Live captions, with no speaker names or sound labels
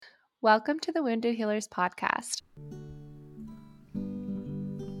Welcome to the Wounded Healers podcast.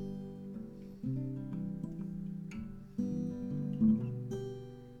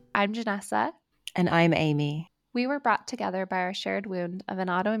 I'm Janessa. And I'm Amy. We were brought together by our shared wound of an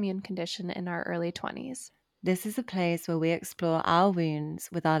autoimmune condition in our early 20s. This is a place where we explore our wounds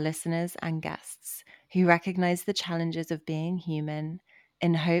with our listeners and guests who recognize the challenges of being human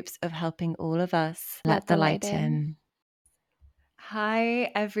in hopes of helping all of us let the light in.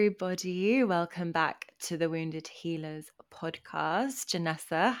 Hi, everybody. Welcome back to the Wounded Healers podcast.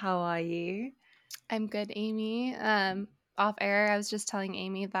 Janessa, how are you? I'm good, Amy. Off air, I was just telling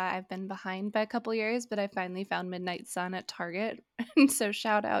Amy that I've been behind by a couple years, but I finally found Midnight Sun at Target. And so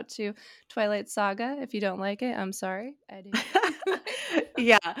shout out to Twilight Saga. If you don't like it, I'm sorry. I do.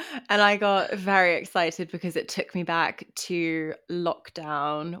 Yeah, and I got very excited because it took me back to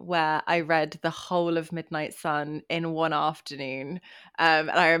lockdown where I read the whole of Midnight Sun in one afternoon. And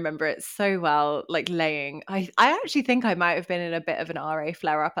I remember it so well, like I actually think I might have been in a bit of an RA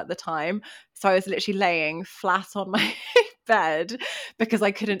flare up at the time. So I was literally laying flat on my bed because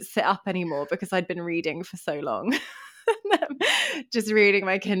I couldn't sit up anymore because I'd been reading for so long. Just reading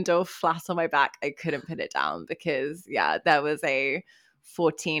my Kindle flat on my back. I couldn't put it down because, there was a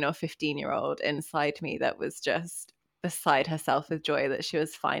 14 or 15-year-old inside me that was just beside herself with joy that she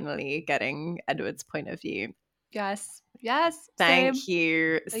was finally getting Edward's point of view. Yes. Thank Same.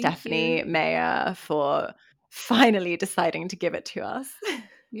 you, Thank Stephanie you. Meyer, for finally deciding to give it to us.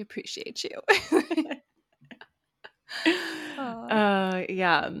 We appreciate you.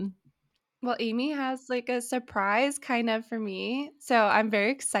 Yeah. Well, Amy has like a surprise kind of for me. So I'm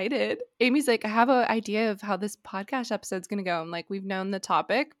very excited. Amy's like, I have an idea of how this podcast episode's going to go. I'm like, we've known the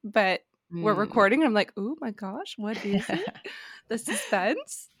topic, but we're recording. I'm like, oh my gosh, what is it? The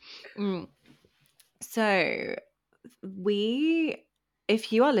suspense. So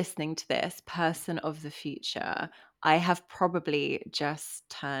if you are listening to this, person of the future, I have probably just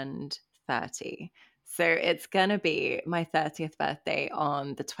turned 30. So it's going to be my 30th birthday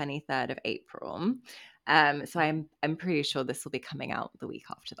on the 23rd of April. So I'm pretty sure this will be coming out the week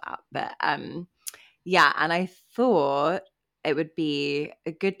after that. But and I thought it would be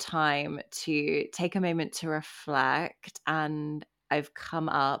a good time to take a moment to reflect, and I've come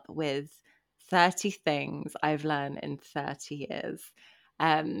up with 30 things I've learned in 30 years.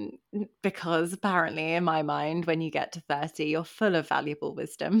 Because apparently, in my mind, when you get to 30, you're full of valuable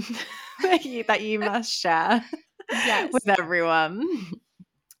wisdom that you must share with everyone.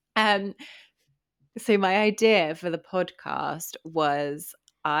 So my idea for the podcast was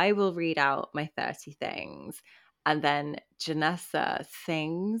I will read out my 30 things, and then Janessa,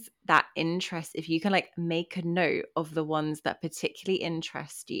 things that interest, if you can like make a note of the ones that particularly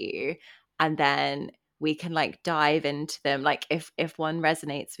interest you, and then we can like dive into them, like if one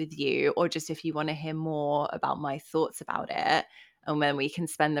resonates with you, or just if you want to hear more about my thoughts about it. And then we can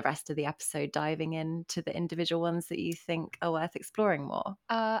spend the rest of the episode diving into the individual ones that you think are worth exploring more.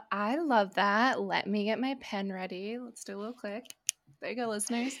 I love that. Let me get my pen ready. Let's do a little click. There you go,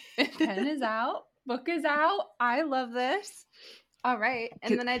 listeners. Pen is out. Book is out. I love this. All right.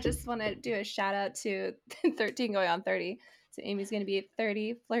 And then I just want to do a shout out to 13 going on 30. So Amy's going to be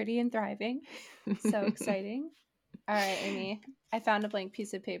 30, flirty and thriving. So exciting. All right, Amy. I found a blank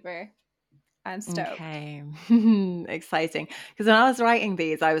piece of paper. I'm stoked. Okay. Exciting. Because when I was writing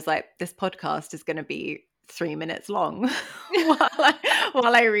these, I was like, this podcast is going to be 3 minutes long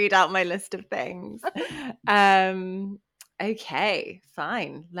while I read out my list of things. Okay,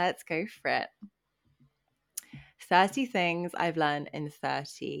 fine. Let's go for it. 30 things I've learned in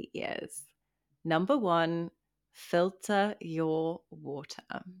 30 years. Number 1, filter your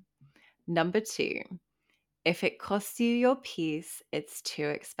water. Number 2, if it costs you your peace, it's too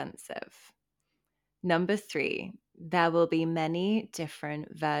expensive. Number 3, there will be many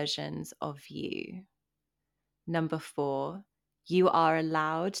different versions of you. Number 4, you are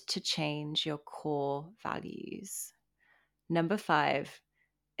allowed to change your core values. Number 5,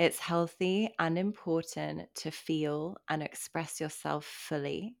 it's healthy and important to feel and express yourself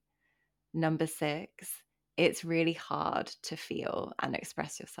fully. Number 6, it's really hard to feel and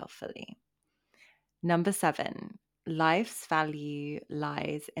express yourself fully. Number 7, life's value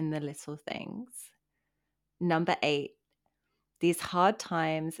lies in the little things. Number 8, these hard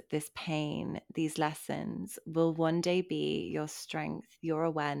times, this pain, these lessons will one day be your strength, your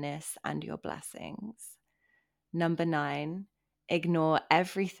awareness, and your blessings. Number 9, ignore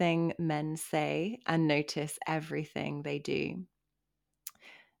everything men say and notice everything they do.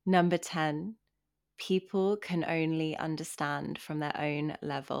 Number 10, people can only understand from their own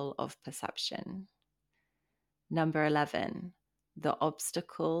level of perception. Number 11, The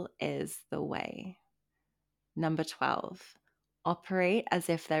obstacle is the way. Number 12, operate as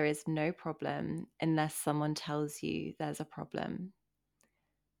if there is no problem unless someone tells you there's a problem.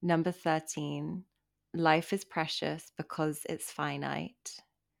 Number 13, life is precious because it's finite.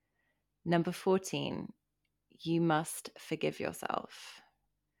 Number 14, you must forgive yourself.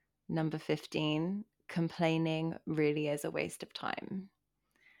 Number 15, complaining really is a waste of time.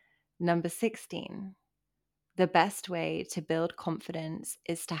 Number 16, the best way to build confidence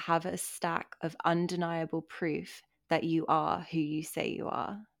is to have a stack of undeniable proof that you are who you say you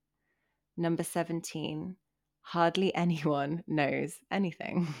are. Number 17, hardly anyone knows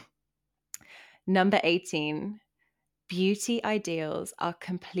anything. Number 18, beauty ideals are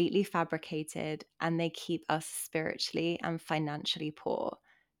completely fabricated and they keep us spiritually and financially poor.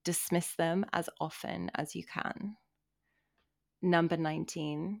 Dismiss them as often as you can. Number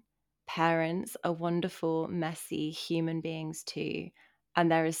 19, parents are wonderful, messy human beings too,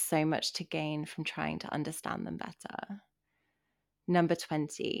 and there is so much to gain from trying to understand them better. Number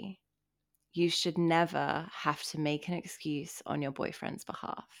 20, you should never have to make an excuse on your boyfriend's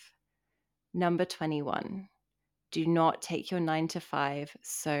behalf. Number 21, do not take your 9 to 5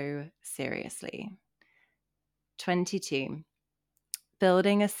 so seriously. 22,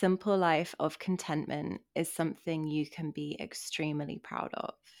 building a simple life of contentment is something you can be extremely proud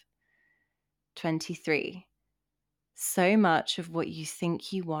of. 23, so much of what you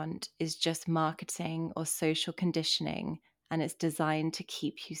think you want is just marketing or social conditioning, and it's designed to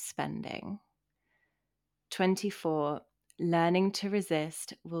keep you spending. 24, learning to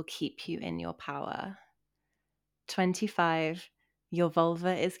resist will keep you in your power. 25, your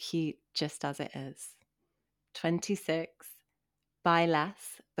vulva is cute just as it is. 26, buy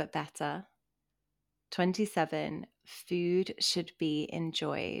less but better. 27, food should be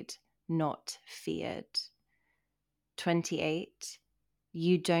enjoyed, not feared. 28,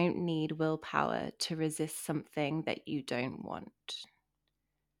 you don't need willpower to resist something that you don't want.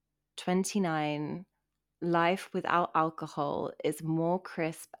 29, life without alcohol is more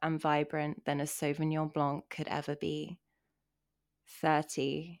crisp and vibrant than a Sauvignon Blanc could ever be.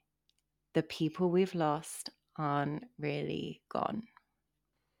 30, the people we've lost aren't really gone.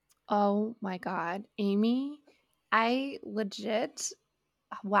 Oh my God. Amy, I legit,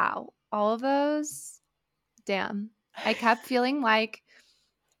 wow. All of those, damn. I kept feeling like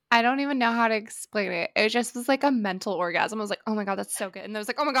I don't even know how to explain it. It just was like a mental orgasm. I was like, oh my God, that's so good. And I was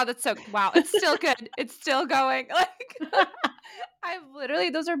like, oh my God, that's so wow, it's still good. It's still going. Like I've literally,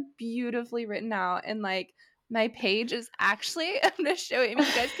 those are beautifully written out. And like my page is actually, I'm gonna show you. I mean,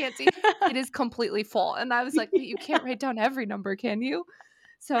 you guys can't see, it is completely full. And I was like, wait, you can't write down every number, can you?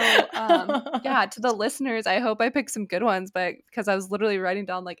 So yeah, to the listeners, I hope I picked some good ones, but because I was literally writing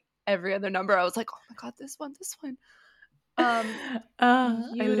down like every other number, I was like, oh my God, this one, this one.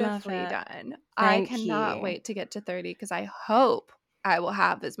 I love Beautifully it. done. I Thank cannot you. wait to get to 30 because I hope I will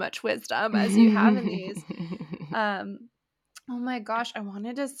have as much wisdom as you have in these. Um, oh my gosh, I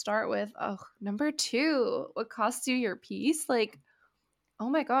wanted to start with number 2. What costs you your peace? Like, oh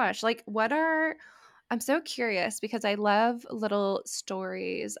my gosh, like what are I'm so curious because I love little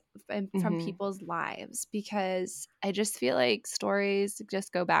stories from Mhm. people's lives because I just feel like stories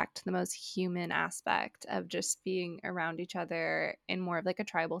just go back to the most human aspect of just being around each other in more of like a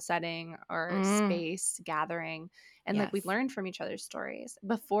tribal setting or Mm, space gathering. And like we yes. learn from each other's stories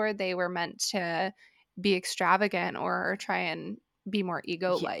before they were meant to be extravagant or try and be more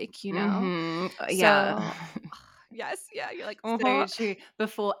ego Yeah. like, you know? Mhm. Yeah. So, yes, yeah, you're like, So true.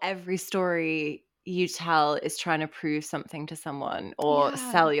 Before every story you tell is trying to prove something to someone or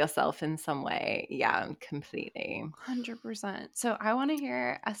yeah. sell yourself in some way. Yeah, completely. 100%. So I want to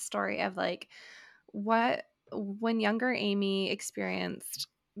hear a story of like what when younger Amy experienced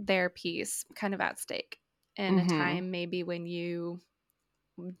their piece kind of at stake in a Mhm. time maybe when you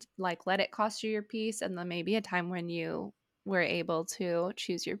like let it cost you your peace and then maybe a time when you were able to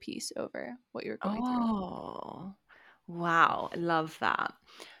choose your peace over what you were going through. Oh, wow. I love that.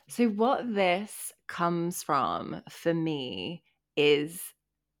 So, what this comes from for me is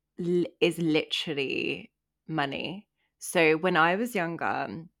is literally money. So, when I was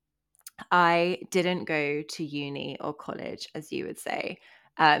younger, I didn't go to uni or college, as you would say.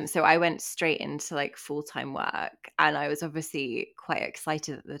 So I went straight into like full time work. And I was obviously quite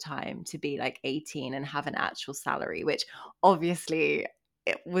excited at the time to be like 18 and have an actual salary, which obviously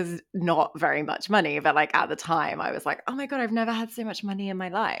it was not very much money. But like at the time, I was like, oh my God, I've never had so much money in my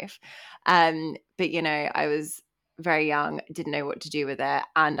life. But, you know, I was very young, didn't know what to do with it.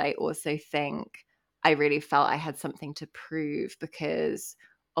 And I also think I really felt I had something to prove because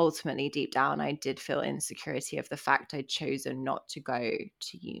ultimately deep down I did feel insecurity of the fact I'd chosen not to go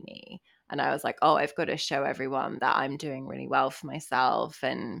to uni. And I was like, oh, I've got to show everyone that I'm doing really well for myself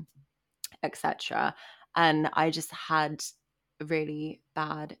and etc. And I just had really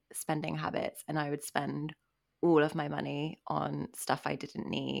bad spending habits, and I would spend all of my money on stuff I didn't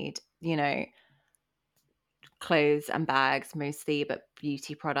need, clothes and bags mostly, but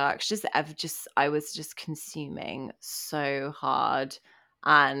beauty products. I was just consuming so hard.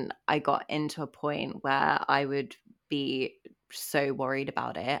 And I got into a point where I would be so worried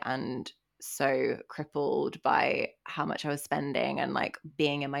about it and so crippled by how much I was spending and like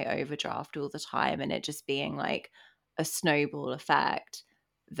being in my overdraft all the time, and it just being like a snowball effect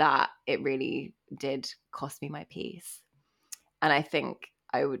that it really did cost me my peace. And I think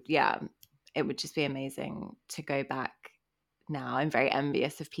it would just be amazing to go back now. I'm very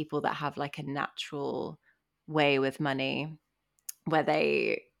envious of people that have like a natural way with money where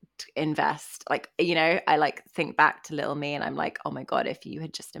they invest. Like, I like think back to little me and I'm like, oh my God, if you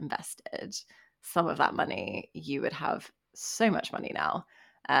had just invested some of that money, you would have so much money now.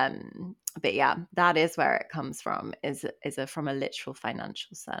 But yeah, that is where it comes from, from a literal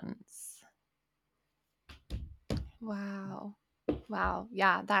financial sense. Wow. Wow.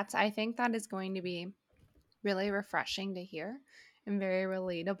 Yeah, I think that is going to be really refreshing to hear and very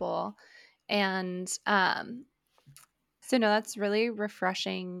relatable. And so no, that's really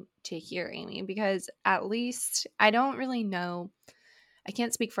refreshing to hear, Amy, because at least I don't really know, I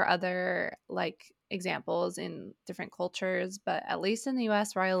can't speak for other like examples in different cultures, but at least in the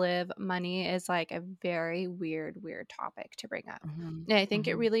US where I live, money is like a very weird topic to bring up. Hmm. And I think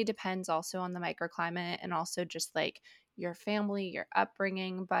it Hmm. really depends also on the microclimate and also just like your family, your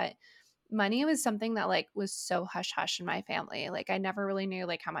upbringing. But money was something that like was so hush hush in my family. Like I never really knew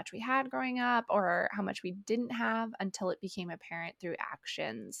like how much we had growing up or how much we didn't have until it became apparent through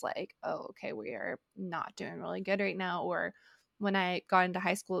actions like, oh, okay, we are not doing really good right now. Or when I got into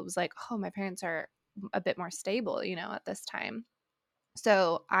high school, it was like, oh, my parents are a bit more stable, at this time.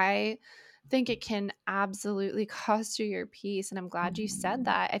 So I think it can absolutely cost you your peace. And I'm glad you said Hmm.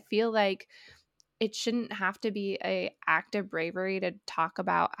 that. I feel like it shouldn't have to be a act of bravery to talk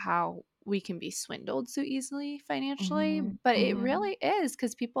about how we can be swindled so easily financially, Hmm. but it Hmm. really is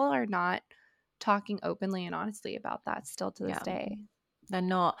because people are not talking openly and honestly about that still to this Yeah. day. They're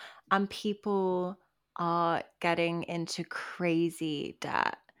not. And people are getting into crazy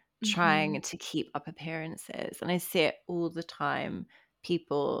debt Mm-hmm. trying to keep up appearances. And I see it all the time.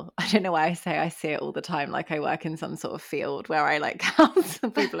 People, I don't know why I see it all the time, like I work in some sort of field where I like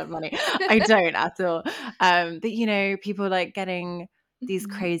counsel people of money. I don't at all. But people like getting these Mm-hmm.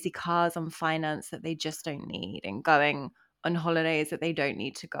 crazy cars on finance that they just don't need, and going on holidays that they don't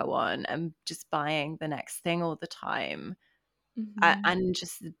need to go on, and just buying the next thing all the time, Mm-hmm. and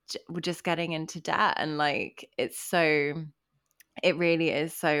we're just getting into debt. And like it really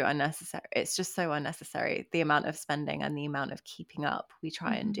is so unnecessary. It's just so unnecessary, the amount of spending and the amount of keeping up we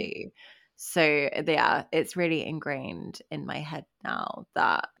try and Mm-hmm. do. So yeah, it's really ingrained in my head now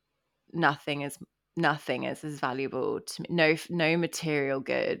that nothing is as valuable to me. No material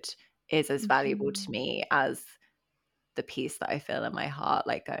good is as valuable Mm-hmm. to me as the peace that I feel in my heart,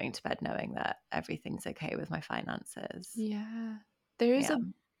 like going to bed knowing that everything's okay with my finances. Yeah. There is Yeah. a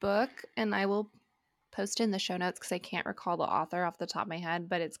book, and I will post in the show notes because I can't recall the author off the top of my head,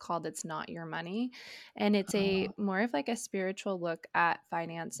 but it's called It's Not Your Money. And it's a Oh, more of like a spiritual look at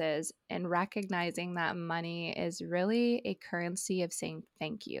finances and recognizing that money is really a currency of saying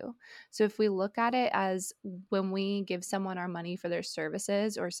thank you. So if we look at it as when we give someone our money for their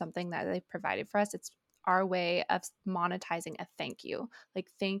services or something that they've provided for us, it's our way of monetizing a thank you. Like,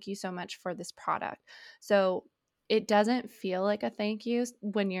 thank you so much for this product. So it doesn't feel like a thank you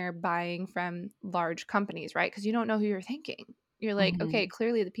when you're buying from large companies, right? Because you don't know who you're thanking. You're like, okay, mhm.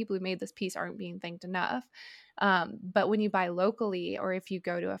 clearly the people who made this piece aren't being thanked enough. But when you buy locally, or if you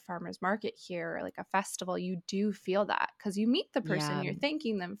go to a farmer's market here, or like a festival, you do feel that because you meet the person, Yeah, you're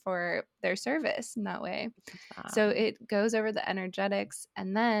thanking them for their service in that way. love that. So it goes over the energetics.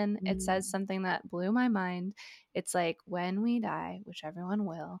 And then it says Mm, something that blew my mind. It's like, when we die, which everyone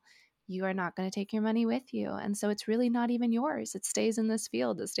will, you are not going to take your money with you. And so it's really not even yours. It stays in this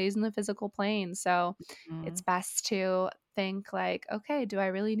field, it stays in the physical plane. So it's mm, best to think like, okay, do I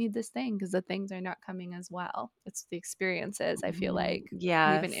really need this thing? Because the things are not coming as well. It's the experiences, I feel mhm. like,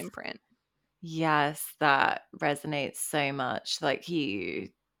 leave an Yes, imprint. yes, that resonates so much. Like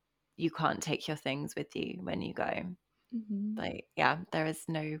you can't take your things with you when you go. Mhm. Like, yeah, there is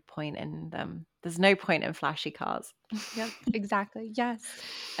no point in them. There's no point in flashy cars. Yep, exactly. Yes.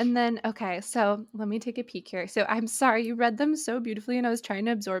 And then, okay, so let me take a peek here. So I'm sorry, you read them so beautifully and I was trying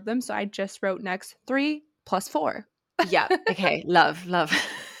to absorb them. So I just wrote next 3 plus 4. Yeah. Okay. Love, love.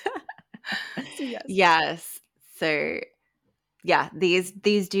 So yes. Yes. So yeah, these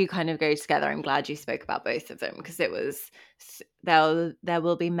do kind of go together. I'm glad you spoke about both of them because it was there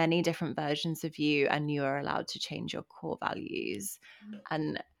will be many different versions of you, and you are allowed to change your core values.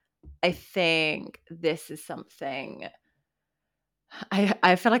 And I think this is something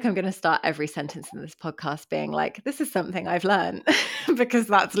I feel like I'm going to start every sentence in this podcast being like, this is something I've learned because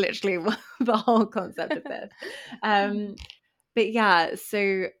that's literally the whole concept of this. Mhm. Um, but yeah,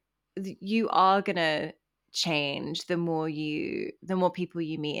 so you are going to change the more people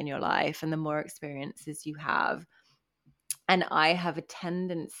you meet in your life and the more experiences you have. And I have a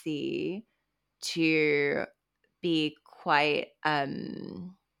tendency to be quite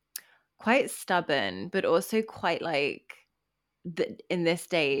stubborn, but also quite like in this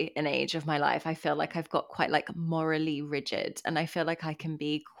day and age of my life, I feel like I've got quite like morally rigid, and I feel like I can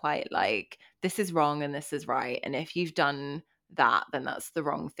be quite like, this is wrong and this is right. And if you've done that, then that's the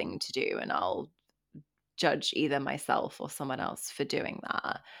wrong thing to do. And I'll judge either myself or someone else for doing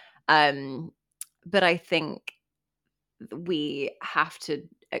that. Um, but I think we have to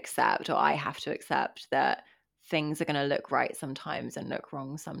accept, or I have to accept, that things are going to look right sometimes and look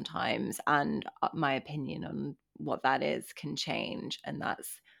wrong sometimes. And my opinion on what that is can change. And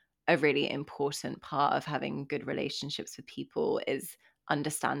that's a really important part of having good relationships with people, is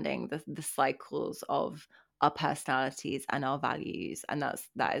understanding the cycles of our personalities and our values. And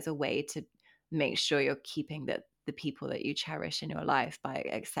that is a way to make sure you're keeping the people that you cherish in your life by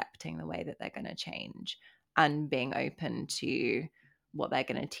accepting the way that they're going to change and being open to what they're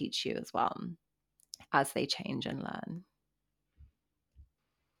going to teach you as well as they change and learn.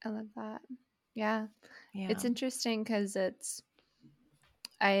 I love that. Yeah. Yeah. It's interesting because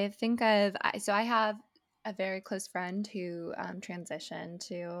I think so I have a very close friend who transitioned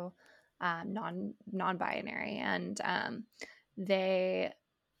to non-binary, and they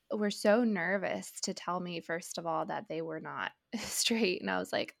were so nervous to tell me, first of all, that they were not straight. And I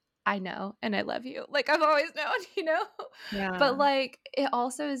was like, I know, and I love you. Like, I've always known, you know? But Yeah. like, it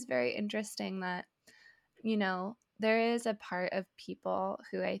also is very interesting that, there is a part of people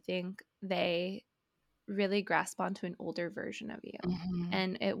who I think they really grasp onto an older version of you. Mhm.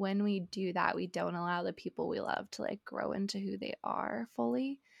 And when we do that, we don't allow the people we love to like grow into who they are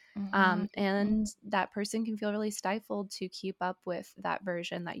fully. Mhm. And that person can feel really stifled to keep up with that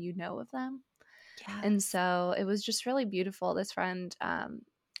version that you know of them. And Yes. so it was just really beautiful. This friend,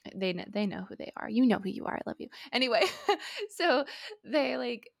 they know who they are. You know who you are. I love you. Anyway, so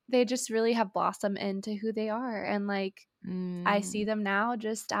they just really have blossomed into who they are, and like I see Mm. them now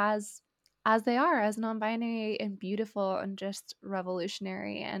just as they are, as non-binary and beautiful and just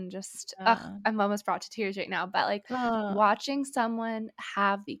revolutionary, and just Yeah. I'm almost brought to tears right now. But like Oh. watching someone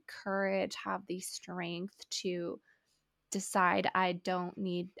have the courage, have the strength to decide I don't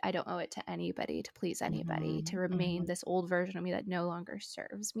owe it to anybody to please anybody, to Mhm. remain Mhm. this old version of me that no longer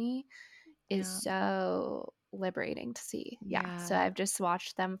serves me, is Yeah. so liberating to see. Yeah. So Yeah. I've just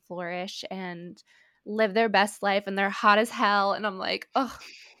watched them flourish and live their best life, and they're hot as hell. And I'm like, oh,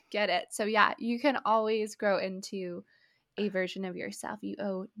 get it. So yeah, you can always grow into a version of yourself. You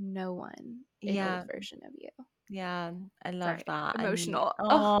owe no one an old Yeah. version of you. Yeah. I love Sorry. that. And you, Emotional.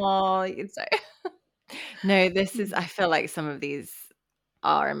 Oh, oh, sorry. no, this is, Mhm. I feel like some of these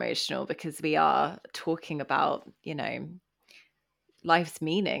are emotional because we are talking about, life's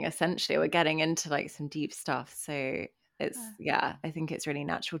meaning. Essentially, we're getting into like some deep stuff. So it's, yeah, I think it's really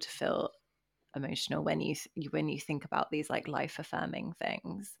natural to feel emotional when you think about these like life affirming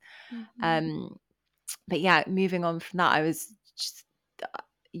things. Mhm. um but yeah, moving on from that, I was just,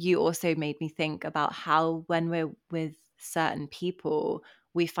 you also made me think about how when we're with certain people,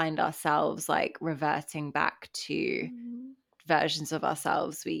 we find ourselves like reverting back to Mhm. versions of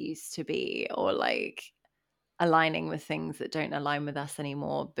ourselves we used to be, or like aligning with things that don't align with us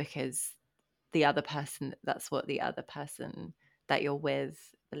anymore because that's what the other person that you're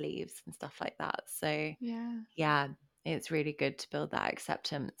with believes and stuff like that. So Yeah. yeah, it's really good to build that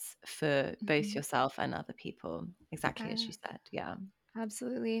acceptance for both Mhm. yourself and other people, exactly as Yeah. you said. Yeah.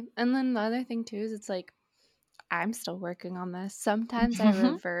 Absolutely. And then the other thing too is it's like I'm still working on this. Sometimes I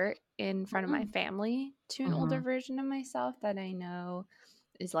Mhm. revert in front of my Mhm. family to an older Mhm. version of myself that I know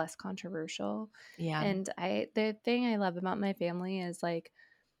is less controversial. Yeah. And the thing I love about my family is like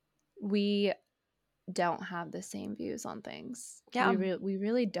we don't have the same views on things. Yeah. We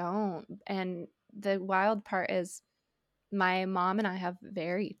really don't. And the wild part is my mom and I have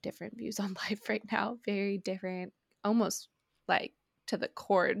very different views on life right now, very different, almost like to the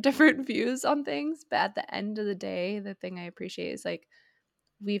core, different views on things. But at the end of the day, the thing I appreciate is like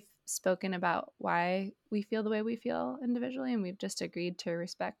we've spoken about why we feel the way we feel individually, and we've just agreed to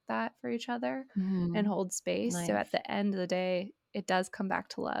respect that for each other and Mhm. hold space. So at Nice. the end of the day, it does come back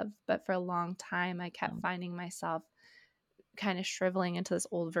to love. But for a long time, I kept Mm. finding myself kind of shriveling into this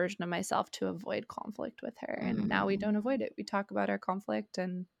old version of myself to avoid conflict with her. And now we don't avoid it. We talk about our conflict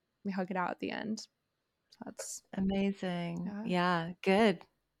and we hug it out at the end. So that's, Amazing. yeah. Yeah, good.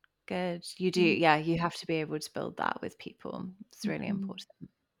 Good. You do, Mm-hmm. yeah, you have to be able to build that with people. It's really Mm-hmm. important.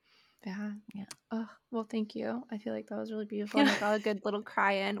 Yeah. Yeah. Oh, well, thank you. I feel like that was really beautiful. And I got a good little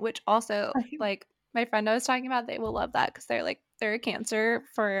cry in, which also, like, my friend I was talking about, they will love that because they're a Cancer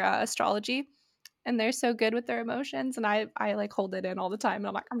for astrology, and they're so good with their emotions. And I like hold it in all the time. And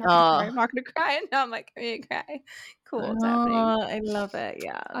I'm like, I'm not gonna cry. Oh, I'm not gonna cry. And now I'm like, I'm gonna cry. Cool, it's happening. oh, I love it.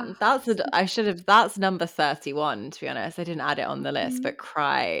 Yeah. Oh, I should have, that's number 31, to be honest. I didn't add it on the list, mhm. but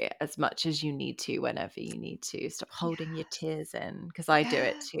cry as much as you need to whenever you need to. Stop holding your Yes. tears in, because I do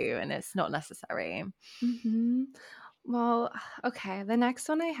it Yes. too, and it's not necessary. Hmm. Well, okay. The next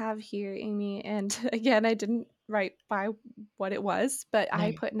one I have here, Amy, and again, I didn't write by what it was, but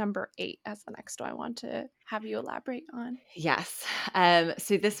I No. put number 8 as the next one I want to have you elaborate on. Yes.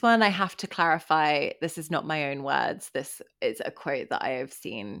 So this one I have to clarify. This is not my own words. This is a quote that I have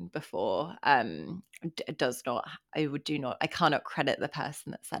seen before. It does not. I would do not. I cannot credit the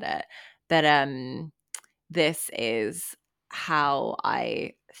person that said it. But this is how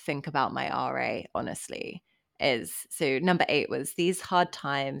I think about my RA. Honestly, is so number 8 was these hard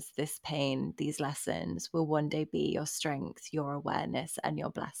times, this pain, these lessons will one day be your strength, your awareness, and your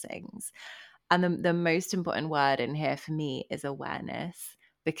blessings. And the most important word in here for me is awareness,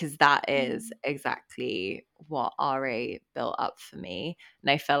 because that is Mm, exactly what RA built up for me. And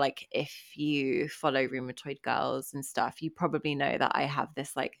I feel like if you follow Rheumatoid Girls and stuff, you probably know that I have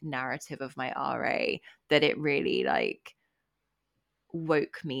this like narrative of my RA that it really like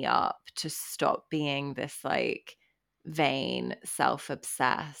woke me up to stop being this like vain,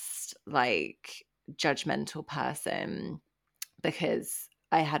 self-obsessed, like judgmental person, because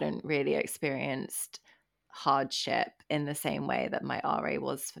I hadn't really experienced hardship in the same way that my RA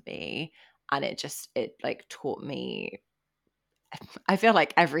was for me. And it like taught me, I feel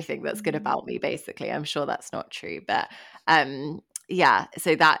like everything that's good mhm, about me, basically. I'm sure that's not true, but yeah,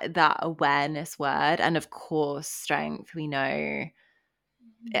 so that awareness word, and of course strength, we know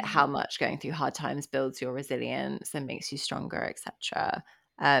mhm, how much going through hard times builds your resilience and makes you stronger, etc.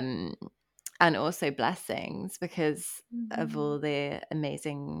 um and also blessings, because of mhm. all the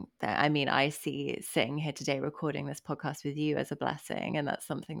amazing I mean, I see sitting here today recording this podcast with you as a blessing, and that's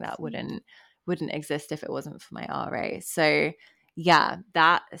something that Same. wouldn't exist if it wasn't for my RA. So yeah,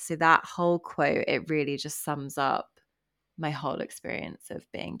 that whole quote, it really just sums up my whole experience of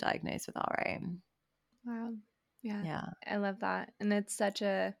being diagnosed with RA. Wow. Yeah, Yeah. I love that. And it's such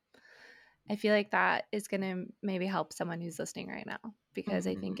a, I feel like that is going to maybe help someone who's listening right now because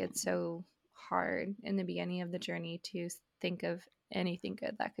I think it's Mhm. so hard in the beginning of the journey to think of anything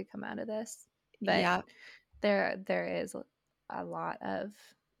good that could come out of this. But Yeah. there is a lot of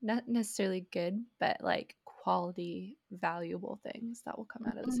not necessarily good, but like quality, valuable things that will come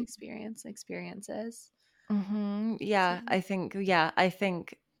out of this experiences. So, Yeah, I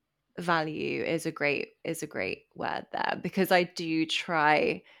think value is a great word there, because I do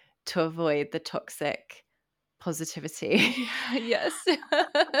try to avoid the toxic positivity. yeah, yes.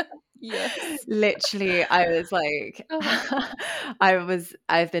 Yes. Literally, I was like Uh-huh.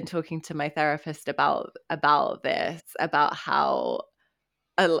 I've been talking to my therapist about this, about how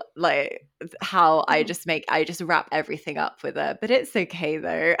like how Uh-huh. I just wrap everything up with her, but it's okay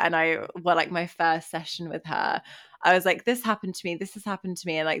though. And like my first session with her, I was like, this happened to me, this has happened to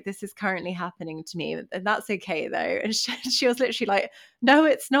me, and like this is currently happening to me, and that's okay though. And she was literally like, no,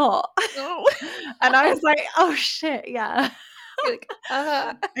 it's not. Oh. And I was like, oh shit, yeah.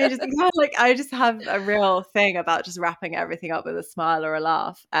 You're like, I just have a real thing about just wrapping everything up with a smile or a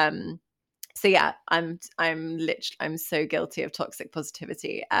laugh. So yeah, I'm so guilty of toxic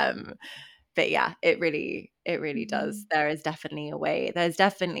positivity. But yeah, it really does. Mhm, There is definitely a way. There's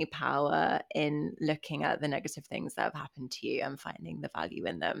definitely power in looking at the negative things that have happened to you and finding the value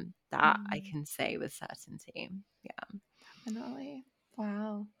in them. That I mhm. can say with certainty. Yeah. Definitely.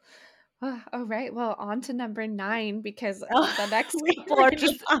 Wow. All right. Well, on to number 9 because Oh, the next we couple are really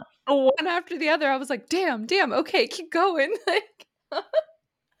just are. one after the other. I was like, damn, damn. Okay, keep going. Like,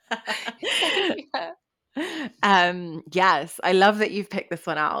 yeah. Yes, I love that you've picked this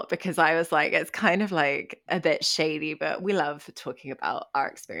one out because I was like, it's kind of like a bit shady, but we love talking about our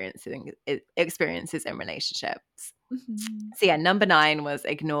experiences in relationships. Mhm. So yeah, number 9 was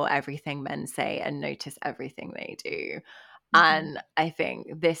ignore everything men say and notice everything they do. Mhm. And I think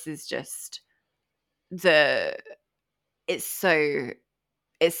this is just the it's so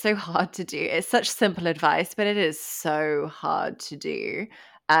it's so hard to do. It's such simple advice, but it is so hard to do.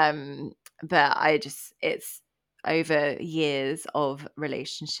 Um, but it's over years of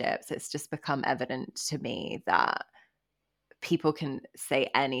relationships, it's just become evident to me that people can say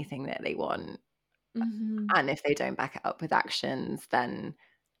anything that they want. Mhm. And if they don't back it up with actions, then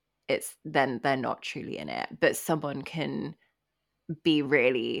they're not truly in it. But someone can be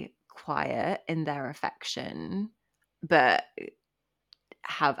really quiet in their affection, but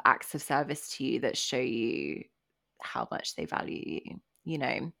have acts of service to you that show you how much they value you, you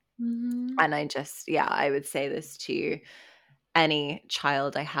know? Mhm. And yeah, I would say this to any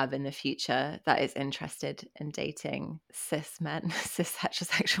child I have in the future that is interested in dating cis men, cis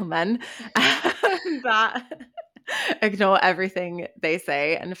heterosexual men, that ignore everything they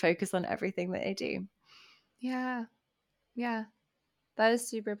say and focus on everything that they do. Yeah. Yeah. That is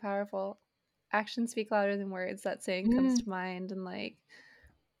super powerful. Actions speak louder than words. That saying comes Mm, to mind, and like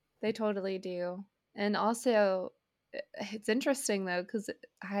they totally do. And also, it's interesting though, because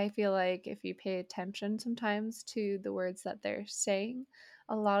I feel like if you pay attention sometimes to the words that they're saying,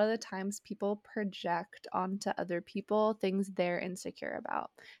 a lot of the times people project onto other people things they're insecure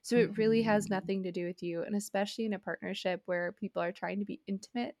about. So it really has mhm, nothing to do with you. And especially in a partnership where people are trying to be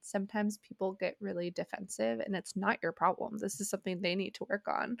intimate, sometimes people get really defensive and it's not your problem. This is something they need to work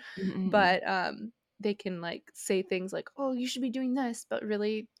on. mhm, But they can like say things like, "Oh, you should be doing this," but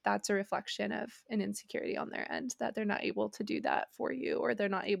really that's a reflection of an insecurity on their end that they're not able to do that for you, or they're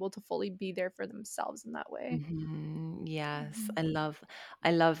not able to fully be there for themselves in that way. mhm. Yes, Mhm.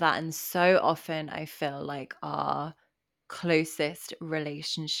 I love that. And so often I feel like our closest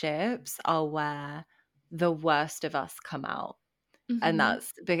relationships are where the worst of us come out. And Mhm.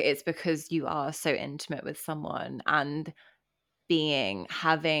 it's because you are so intimate with someone, and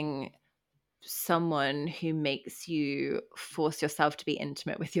having someone who makes you force yourself to be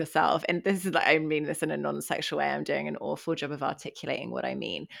intimate with yourself. And this is like, I mean this in a non-sexual way. I'm doing an awful job of articulating what I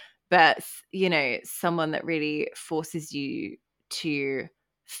mean. But, someone that really forces you to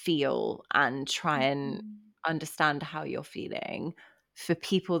feel and try and Mhm. understand how you're feeling, for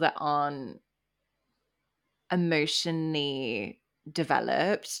people that aren't emotionally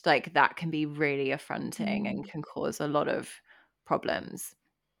developed, like that can be really affronting and Mm. can cause a lot of problems.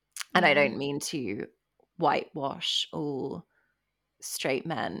 And I Yeah. don't mean to whitewash all straight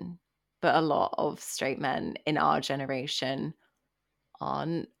men, but a lot of straight men in our generation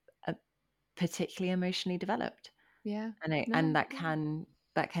aren't particularly emotionally developed, Yeah. and No. that can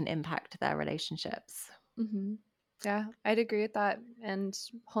impact their relationships. Mhm. Yeah, I'd agree with that. And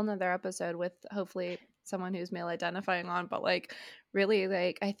whole nother episode with hopefully someone who's male identifying on, but like really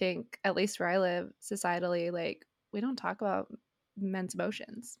like I think at least where I live societally, like we don't talk about men's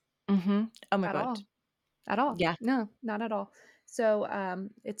emotions Oh my at god. all. At all. Yeah. No, not at all. So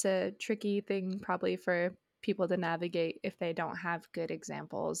it's a tricky thing probably for people to navigate if they don't have good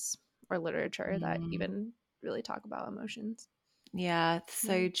examples or literature that Mm. even really talk about emotions. Yeah, it's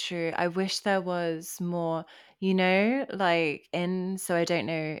Yeah. so true. I wish there was more, so I don't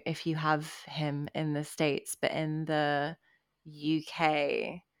know if you have him in the States, but in the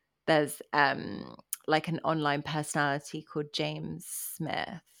UK, there's like an online personality called James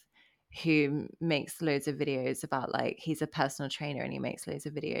Smith, who makes loads of videos about, like, he's a personal trainer and he makes loads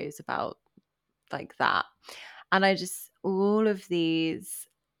of videos about like that. And all of these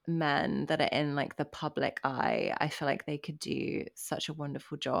men that are in like the public eye, I feel like they could do such a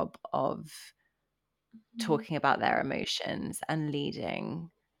wonderful job of Mhm. talking about their emotions and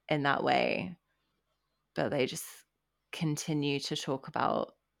leading in that way. But they just continue to talk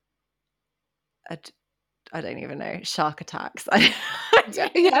about, I d- I don't even know, shark attacks. I Yeah.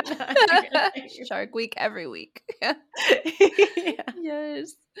 don't Yeah. even know. I don't even Shark Week every week. Yeah. know. Yeah.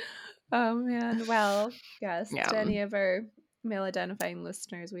 Yes. Oh man. Well, yes, Yeah. to any of our male identifying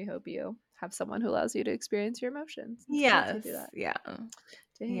listeners, we hope you have someone who allows you to experience your emotions. It's okay to do Yes. that. Yeah.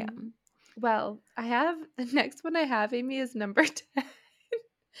 Yeah. Dang. Well, I have the next one I have, Amy, is number 10.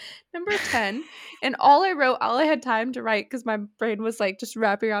 Number 10. And all I had time to write because my brain was like just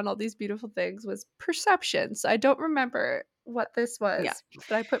wrapping around all these beautiful things was perception. So I don't remember what this Yeah. was,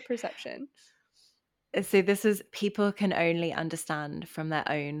 but I put perception. So this is people can only understand from their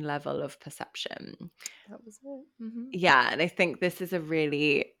own level of perception. That was it. Mhm. Yeah, and I think this is a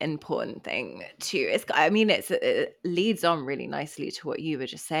really important thing too. I mean, it leads on really nicely to what you were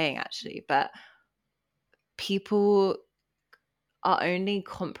just saying, actually. But people are only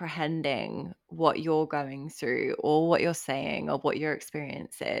comprehending what you're going through, or what you're saying, or what your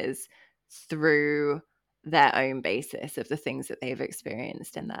experience is through their own basis of the things that they've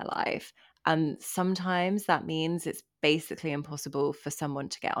experienced in their life. And sometimes that means it's basically impossible for someone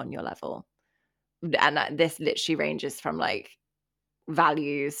to get on your level. And this literally ranges from like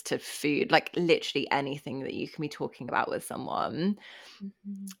values to food, like literally anything that you can be talking about with someone.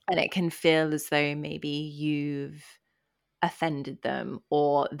 Mhm. And it can feel as though maybe you've offended them,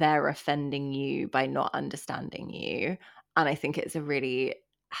 or they're offending you by not understanding you. And I think it's a really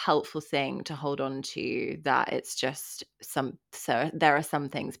helpful thing to hold on to, that it's just so there are some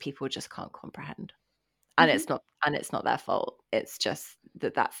things people just can't comprehend. And Mhm. it's not their fault. It's just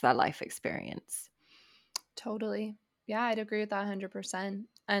that that's their life experience. Totally. Yeah, I'd agree with that 100%.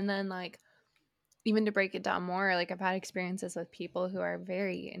 And then, like, even to break it down more, like, I've had experiences with people who are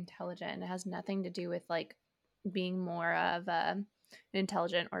very intelligent. It has nothing to do with, like, being more of an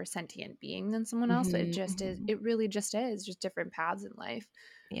intelligent or sentient being than someone else, but it Mhm, just is, mhm. it really just is, just different paths in life.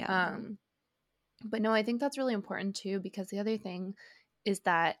 Yeah. Um, but no, I think that's really important too, because the other thing is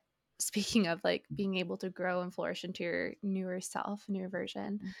that, speaking of like being able to grow and flourish into your newer self, newer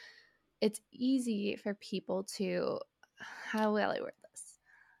version, it's easy for people to, how will I word this?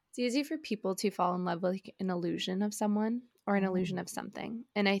 It's easy for people to fall in love with like an illusion of someone or an illusion Mm, of something.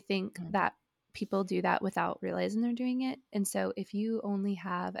 And I think mm, that people do that without realizing they're doing it. And so if you only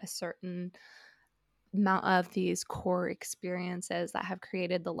have a certain amount of these core experiences that have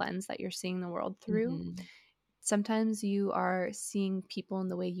created the lens that you're seeing the world through, mhm, sometimes you are seeing people in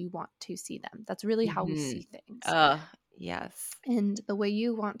the way you want to see them. That's really how we see mhm. things. Oh, yes. And the way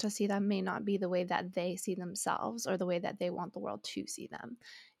you want to see them may not be the way that they see themselves or the way that they want the world to see them.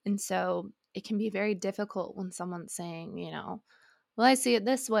 And so it can be very difficult when someone's saying, well, I see it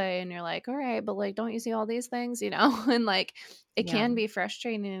this way. And you're like, all right, but like, don't you see all these things, And like, it Yeah. can be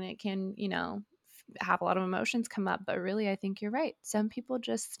frustrating and it can, have a lot of emotions come up. But really, I think you're right. Some people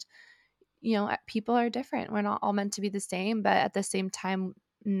just, people are different. We're not all meant to be the same. But at the same time,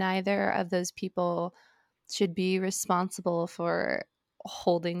 neither of those people should be responsible for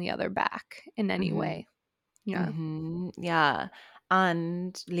holding the other back in any Mhm. way. Yeah. Yeah.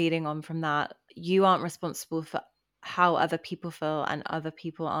 And leading on from that, you aren't responsible for how other people feel, and other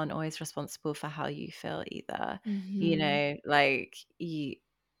people aren't always responsible for how you feel either. Mhm. Like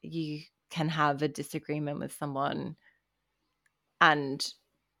you can have a disagreement with someone, and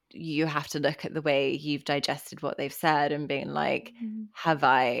you have to look at the way you've digested what they've said and being like, Mhm. have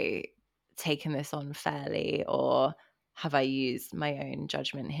I taken this on fairly, or have I used my own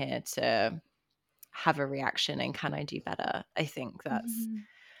judgment here to have a reaction, and can I do better? Mhm.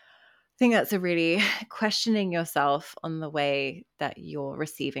 I think that's a really questioning yourself on the way that you're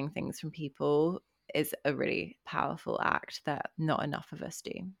receiving things from people is a really powerful act that not enough of us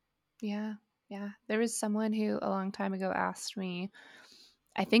do. Yeah. Yeah. There was someone who a long time ago asked me,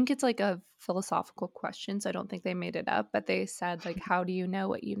 I think it's like a philosophical question, so I don't think they made it up, but they said like, how do you know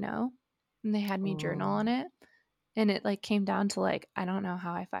what you know? And they had me journal Oh, on it. And it like came down to like, I don't know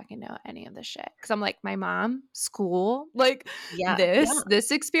how I fucking know any of this shit. Cause I'm like, my mom, school, like yeah, this, yeah.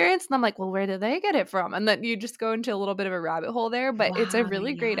 this experience. And I'm like, well, where did they get it from? And then you just go into a little bit of a rabbit hole there. But it's a Wow,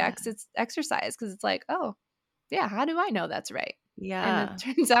 really great yeah. exercise because it's like, oh, yeah, how do I know that's right? And it Yeah.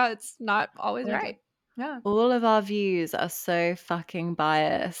 turns out it's not always Oh my right. God. Yeah. All of our views are so fucking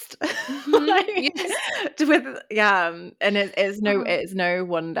biased. Like, Yes. and Uh-huh. it's no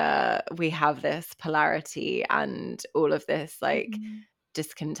wonder we have this polarity and all of this like Mhm.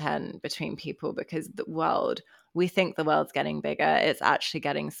 discontent between people, because we think the world's getting bigger. It's actually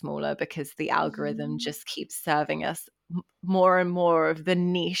getting smaller because the algorithm Mhm. just keeps serving us more and more of the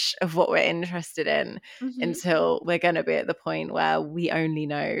niche of what we're interested in, Mhm. until we're going to be at the point where we only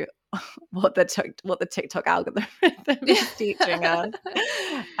know what the TikTok algorithm is teaching us.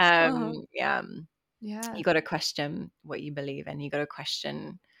 Uh-huh. Yeah, Yeah. you got to question what you believe in. You got to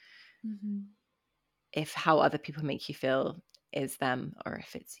question Mhm. if how other people make you feel is them, or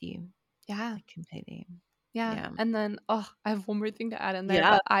if it's you. Yeah. Like completely. Yeah. Yeah. And then, oh, I have one more thing to add in there, Yeah.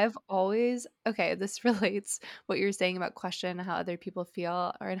 but I've always, okay, this relates what you're saying about question how other people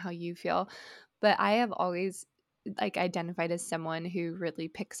feel or and how you feel. But I have always like identified as someone who really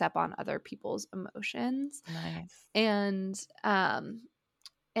picks up on other people's emotions. Nice. And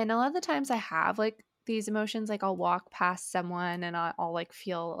and a lot of the times I have like these emotions, like I'll walk past someone and I'll like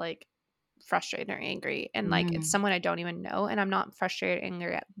feel like frustrated or angry, and like it's Mm, someone I don't even know, and I'm not frustrated or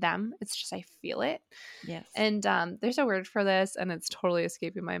angry at them. It's just I feel it. yes. And there's a word for this, and it's totally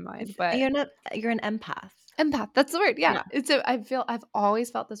escaping my mind, but You're an empath. empath. That's the word. Yeah, Yeah. it's a. I feel I've always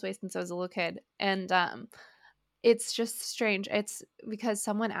felt this way since I was a little kid, and it's just strange. It's because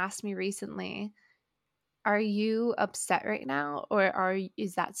someone asked me recently, are you upset right now, or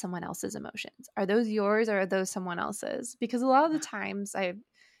is that someone else's emotions? Are those yours, or are those someone else's? Because a lot of the times I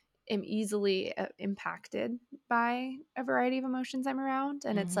am easily impacted by a variety of emotions I'm around,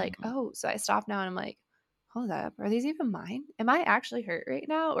 and it's like, Mhm. oh, so I stop now and I'm like, hold up, are these even mine? Am I actually hurt right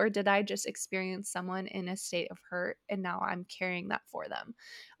now, or did I just experience someone in a state of hurt and now I'm carrying that for them,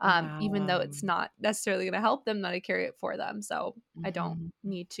 even though Wow. it's not necessarily going to help them, that I carry it for them, so I don't Mhm.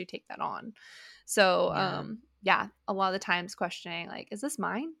 need to take that on. So Yeah. yeah, a lot of the times questioning like, is this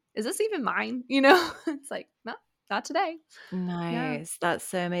mine, is this even mine, it's like, no, not today. Yeah. Nice. That's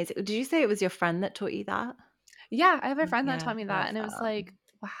so amazing. Did you say it was your friend that taught you that? Yeah, I have a friend that Yeah, taught me that, love and it was that. like,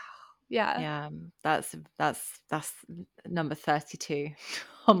 wow. Yeah. Yeah, that's number 32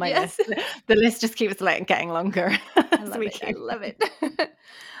 on my Yes. list. The list just keeps like getting longer I as love we it, I keep love it.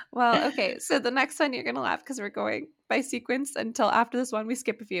 Well, okay, so the next one you're gonna laugh because 'cause we're going by sequence until after this one, we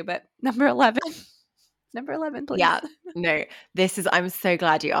skip a few, but number 11. Number 11, please. Yeah, no, I'm so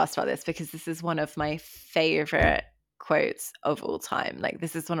glad you asked about this because this is one of my favorite quotes of all time. Like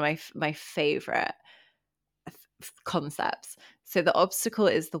this is one of my favorite concepts. So the obstacle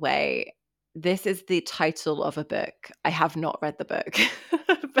is the way. This is the title of a book. I have not read the book,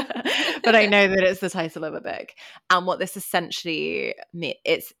 but I know that it's the title of a book. And what this essentially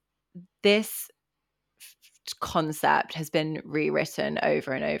it's this concept has been rewritten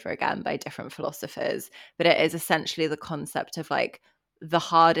over and over again by different philosophers, but it is essentially the concept of like the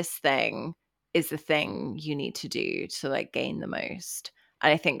hardest thing is the thing you need to do to like gain the most.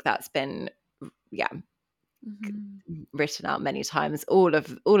 And I think that's been yeah Mhm. written out many times. All of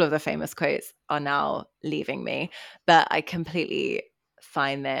the famous quotes are now leaving me, but I completely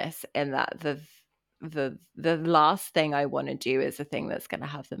find this in that the last thing I want to do is the thing that's going to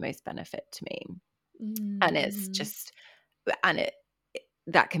have the most benefit to me. Mm, And it's mhm. just and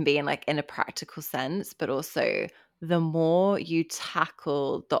that can be in like in a practical sense, but also the more you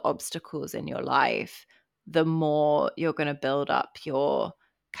tackle the obstacles in your life, the more you're going to build up your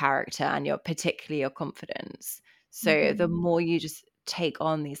character and your particularly your confidence. So the Mhm. more you just take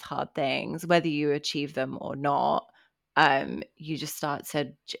on these hard things, whether you achieve them or not, you just start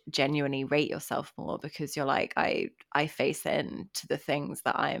to genuinely rate yourself more because you're like, I face into the things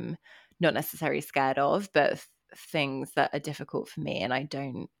that I'm not necessarily scared of, but things that are difficult for me, and I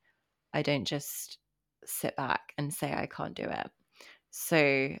don't just sit back and say I can't do it.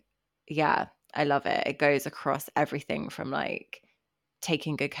 So yeah, I love it. It goes across everything from like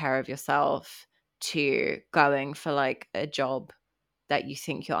taking good care of yourself to going for like a job that you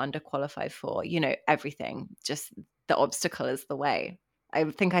think you're underqualified for, everything. Just the obstacle is the way. I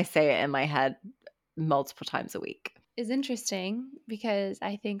think I say it in my head multiple times a week. Is interesting because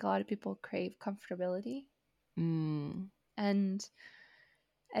I think a lot of people crave comfortability, Mm, and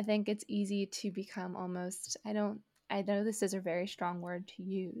I think it's easy to become almost, I know this is a very strong word to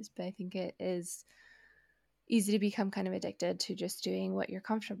use, but I think it is easy to become kind of addicted to just doing what you're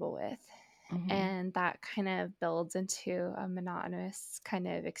comfortable with. mhm. And that kind of builds into a monotonous kind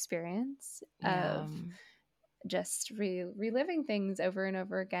of experience Yeah. of just reliving things over and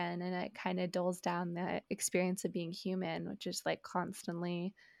over again. And it kind of dulls down the experience of being human, which is like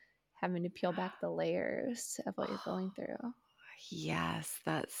constantly having to peel back the layers of what you're going through. Yes,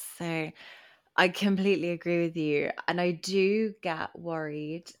 that's so I completely agree with you. And I do get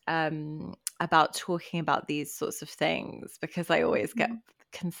worried about talking about these sorts of things because I always get Mhm.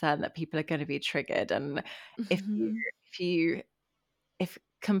 concerned that people are going to be triggered. And if you, Mhm. if you, if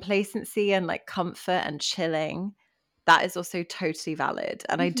complacency and like comfort and chilling, that is also totally valid.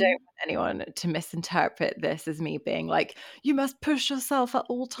 And I don't Mhm. want anyone to misinterpret this as me being like, you must push yourself at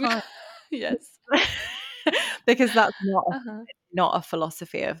all times. Yes. Because that's Uh-huh. not a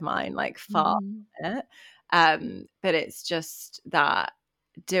philosophy of mine, like far Mhm. from it. But it's just that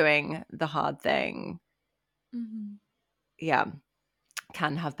doing the hard thing, Mhm. yeah,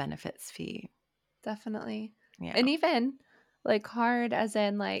 can have benefits for you. Definitely. Yeah. And even like hard as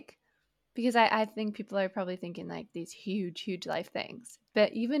in like, because I think people are probably thinking like these huge, huge life things.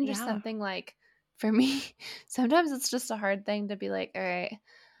 But even just Yeah. something like for me, sometimes it's just a hard thing to be like, all right,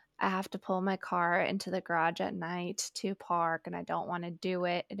 I have to pull my car into the garage at night to park and I don't want to do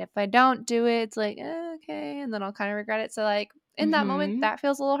it. And if I don't do it, it's like, okay. And then I'll kind of regret it. So, like, in that moment, Mhm. that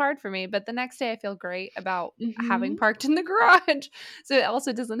feels a little hard for me. But the next day, I feel great about having Mhm. parked in the garage. So it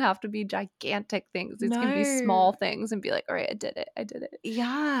also doesn't have to be gigantic things. These can be No. small things and be like, all right, I did it. I did it.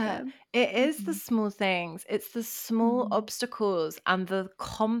 Yeah, Yeah. it is the Mhm. small things. It's the small Mhm. obstacles and the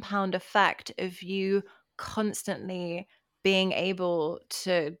compound effect of you constantly being able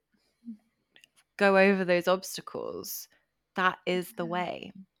to go over those obstacles. That is the Yeah.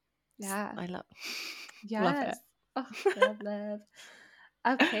 way. Yeah. I love love it. Yes. Oh, love, love.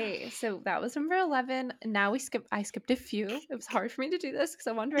 Okay, so that was number 11. Now I skipped a few. It was hard for me to do this because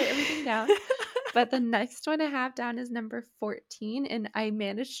I wanted to write everything down. But the next one I have down is number 14, and I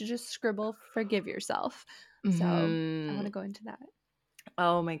managed to just scribble forgive yourself. So I want Mhm. to go into that.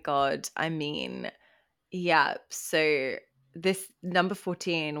 Oh my God. I mean, yeah. So this number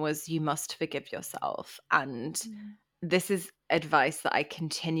 14 was you must forgive yourself. And Mm, this is advice that I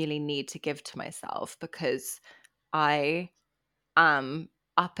continually need to give to myself because I am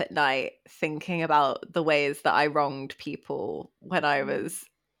up at night thinking about the ways that I wronged people when I mm. was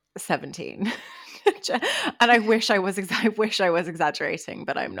 17. And I wish I wish I was exaggerating,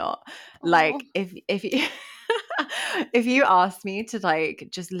 but I'm not. Oh. Like if you if you asked me to like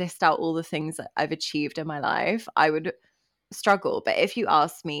just list out all the things that I've achieved in my life, I would struggle. But if you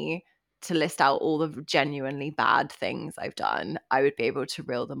asked me to list out all the genuinely bad things I've done, I would be able to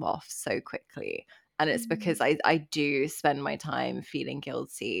reel them off so quickly. And it's Mhm, because I do spend my time feeling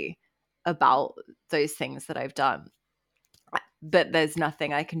guilty about those things that I've done. But there's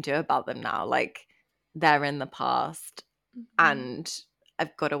nothing I can do about them now. Like they're in the past mhm. and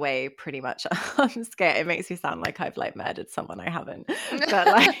I've got away pretty much. I'm scared. It makes me sound like I've like murdered someone. I haven't. But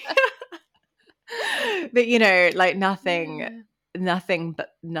like but like Yeah. nothing but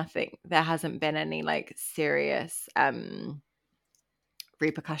nothing. There hasn't been any like serious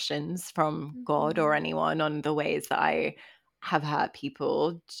repercussions from God or Mhm, anyone on the ways that I have hurt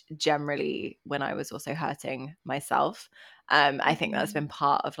people generally when I was also hurting myself. I think that's mhm, been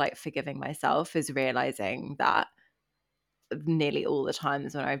part of like forgiving myself is realizing that nearly all the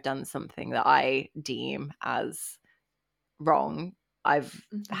times when I've done something that I deem as wrong, I've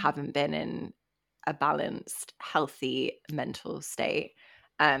mhm. haven't been in a balanced, healthy mental state.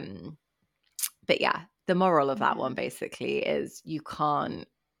 Um, but yeah, the moral of that one Yeah. basically is you can't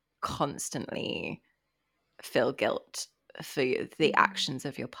constantly feel guilt for the Mhm, actions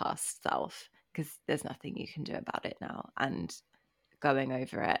of your past self because there's nothing you can do about it now. And going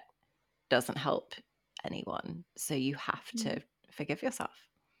over it doesn't help anyone. So you have mhm. to forgive yourself.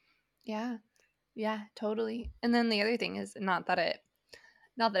 Yeah. Yeah, totally. And then the other thing is not that it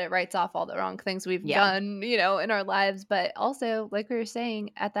writes off all the wrong things we've Yeah. done, in our lives, but also like we were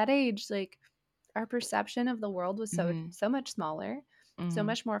saying at that age, like our perception of the world was so Hmm. so much smaller, so Hmm.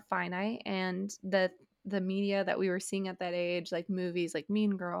 much more finite, and the media that we were seeing at that age, like movies like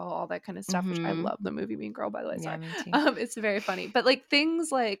Mean Girl, all that kind of stuff, which I Hmm. love the movie Mean Girl, by the way, Yeah, sorry. me too. It's very funny. But like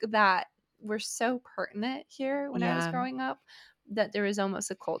things like that were so pertinent here when I was Yeah. growing up that there was almost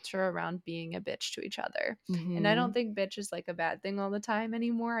a culture around being a bitch to each other. And I don't Hmm. think bitch is like a bad thing all the time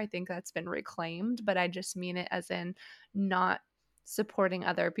anymore. I think that's been reclaimed, but I just mean it as in not supporting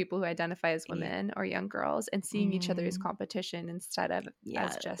other people who identify as Yeah. women or young girls and seeing each other as Mm. competition instead of as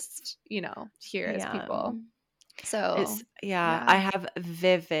Yes. just, here as Yeah. people. It's So, yeah, I yeah. have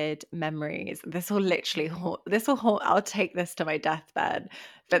vivid memories. This will haunt, I'll take this to my deathbed.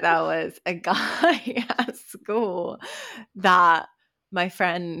 But there was a guy at school that my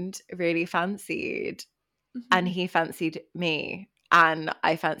friend really fancied, and Mhm. he fancied me, and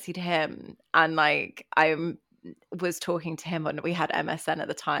I fancied him. And like was talking to him when we had MSN at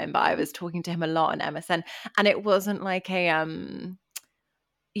the time, but I was talking to him a lot on MSN, and it wasn't like a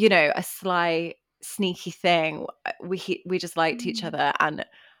sly, sneaky thing. We just liked each Mhm. other, and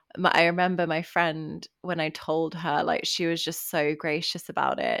I remember my friend when I told her, like she was just so gracious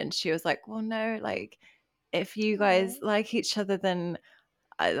about it, and she was like, "Well, no, like if you guys Oh. like each other, then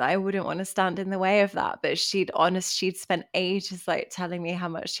I wouldn't want to stand in the way of that." But she'd spent ages like telling me how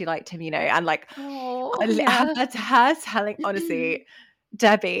much she liked him, and like Oh, yeah. her telling honestly,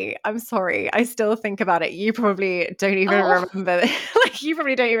 Debbie, I'm sorry. I still think about it. You probably don't even Oh. remember like you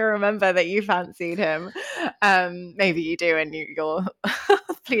probably don't even remember that you fancied him. Maybe you do and you're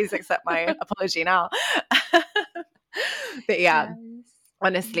please accept my apology now. But yeah, Yes.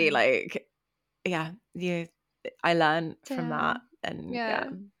 honestly, Yeah. like yeah, I learned from that Damn. and yeah, Yeah.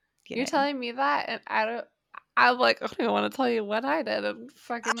 you You're know. telling me that, and I'm like, I don't even want to tell you what I did in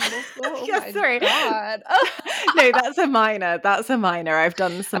fucking middle school. Oh Yeah, my sorry. God. No, that's a minor. That's a minor. I've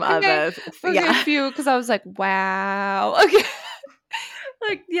done some Okay. others. Okay, Yeah. few, because I was like, wow. Okay.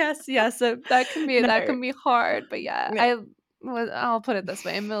 Like, yes, yes. So that can be No. hard. But yeah, No. I'll put it this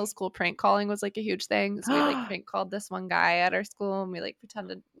way, in middle school, prank calling was, like, a huge thing, so we, like, prank called this one guy at our school, and we, like,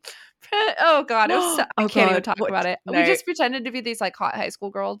 pretended oh god, it was so I Oh can't even god, talk what? about it. We No. just pretended to be these, like, hot high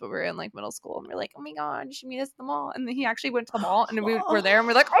school girls, but we were in, like, middle school, and we're like, "Oh my god, you should meet us at the mall," and then he actually went to the mall, and then we were there, and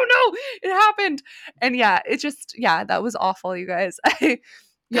we're like, "Oh no, it happened!" And yeah, it just yeah, that was awful, you guys.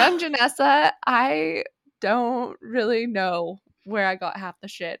 Young Janessa, I don't really know where I got half the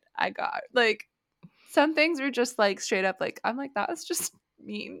shit I got. Like, some things were just, like, straight up, like I'm like, "That was just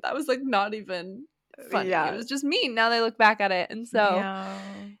mean." That was, like, not even funny. It Yeah. was just mean now that I look back at it, and so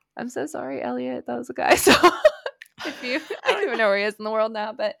Yeah. I'm so sorry, Elliot. That was a guy. So if you I don't even know where he is in the world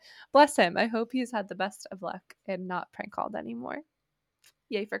now, but bless him. I hope he's had the best of luck and not prank called anymore.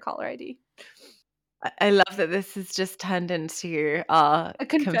 Yay for caller ID. I love that this has just turned into our A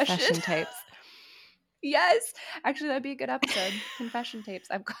confession. confession tapes. Yes. Actually, that'd be a good episode. Confession tapes.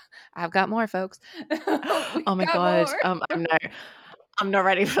 I've got more, folks. We Oh my got god, more. I'm not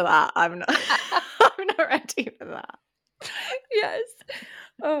ready for that. I'm not I'm not ready for that. Yes.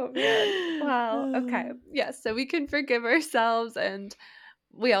 Oh man. Wow. Okay. Yes. So we can forgive ourselves, and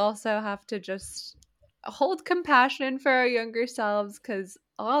we also have to just hold compassion for our younger selves because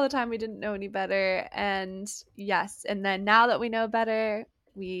all the time we didn't know any better. And yes. And then now that we know better,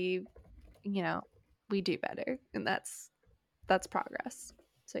 we, you know, we do better. And that's progress.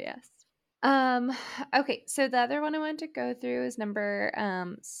 So yes. Um okay, so the other one I wanted to go through is number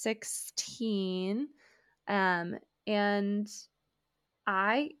 16. Um and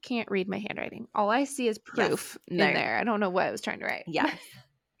I can't read my handwriting. All I see is Yes. proof in No. there. I don't know what I was trying to write. Yes.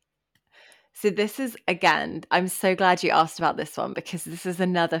 So this is again, I'm so glad you asked about this one because this is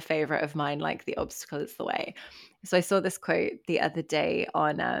another favorite of mine, like the obstacle is the way. So I saw this quote the other day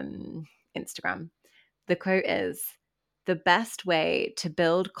on Instagram. The quote is, the best way to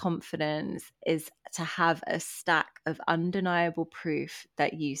build confidence is to have a stack of undeniable proof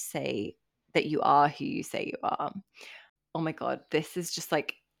that you say that you are who you say you are. Oh my God, this is just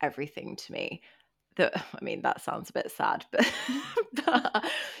like everything to me. I mean, that sounds a bit sad, but,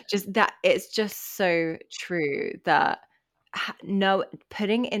 but just that it's just so true that no,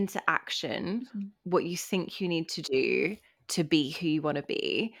 putting into action Mhm. what you think you need to do to be who you want to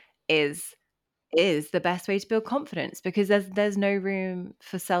be is is the best way to build confidence because there's no room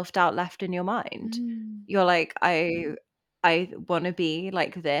for self-doubt left in your mind. Mm. You're like, I want to be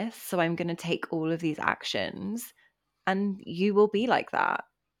like this, so I'm going to take all of these actions and you will be like that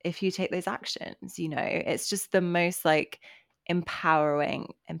if you take those actions, you know. It's just the most like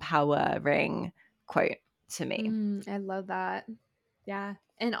empowering quote to me. I love that. Yeah.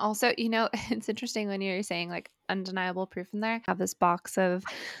 And also, it's interesting when you're saying like undeniable proof in there. I have this box of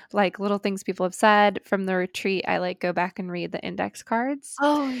like little things people have said from the retreat. I like go back and read the index cards.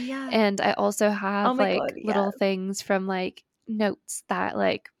 Oh yeah. And I also Oh have my God, like yeah. little things from like notes that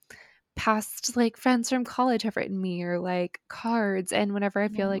like past like friends from college have written me or like cards. And whenever I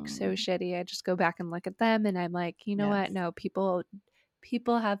feel like so Mm, shitty, I just go back and look at them and I'm like, you know what? yes. No,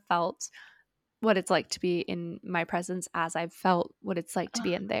 people have felt what it's like to be in my presence as I've felt what it's like to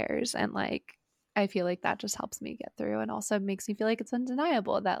be in theirs. And like, I feel like that just helps me get through and also makes me feel like it's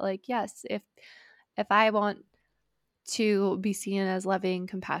undeniable that like, yes, if I want to be seen as loving,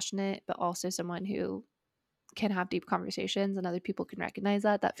 compassionate, but also someone who can have deep conversations and other people can recognize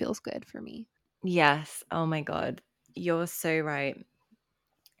that, that feels good for me. Yes. Oh my God. You're so right.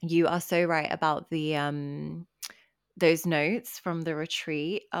 You are so right about the those notes from the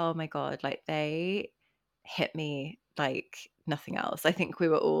retreat. Oh my God, like they hit me like nothing else. I think we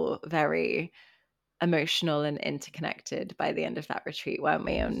were all very emotional and interconnected by the end of that retreat, weren't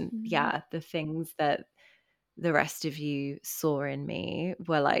we? And Mhm. yeah, the things that the rest of you saw in me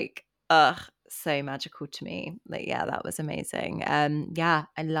were like, so magical to me. Like, yeah, that was amazing. Yeah,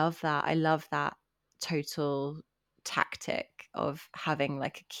 I love that. I love that total tactic of having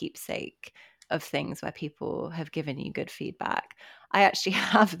like a keepsake of things where people have given you good feedback. I actually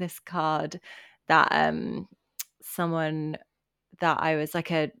have this card that someone that I was like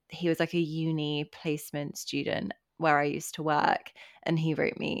he was like a uni placement student where I used to work, and he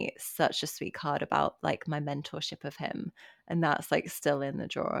wrote me such a sweet card about like my mentorship of him, and that's like still in the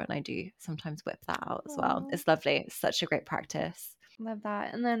drawer, and I do sometimes whip that out as well. Aw, It's lovely. It's such a great practice. love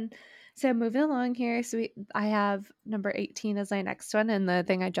that. And then, so moving along here, so I have number 18 as my next one, and the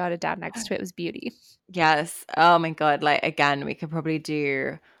thing I jotted down next to it was beauty. Yes. Oh my God. Like again, we could probably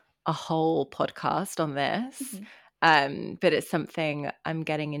do a whole podcast on this. Mhm. But it's something I'm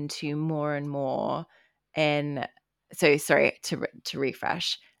getting into more and more in so sorry to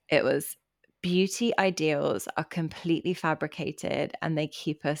refresh. It was beauty ideals are completely fabricated and they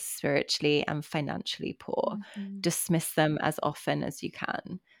keep us spiritually and financially poor. Mhm. Dismiss them as often as you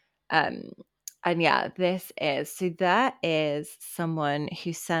can. Um, and yeah, there is someone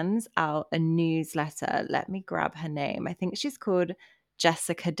who sends out a newsletter. Let me grab her name. I think she's called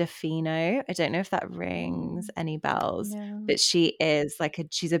Jessica DeFino. I don't know if that rings Mm. any bells, No. but she is like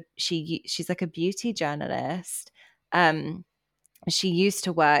she's like a beauty journalist. Um, she used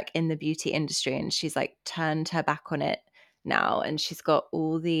to work in the beauty industry and she's like turned her back on it now, and she's got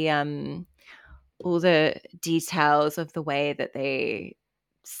all the details of the way that they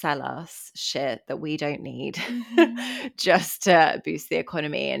sell us shit that we don't need Mhm. just to boost the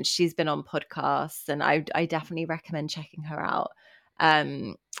economy. And she's been on podcasts, and I definitely recommend checking her out.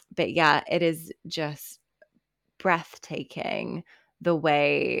 um but yeah, it is just breathtaking the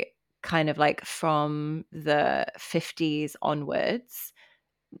way, kind of like from the 50s onwards,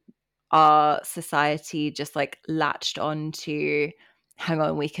 our society just like latched on to, hang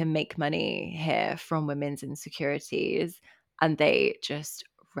on, we can make money here from women's insecurities, and they just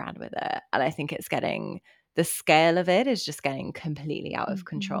ran with it. And I think the scale of it is just getting completely out of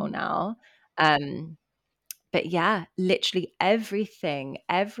control Mhm. now. um but yeah, literally everything,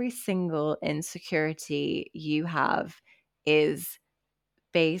 every single insecurity you have is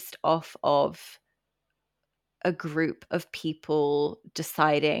based off of a group of people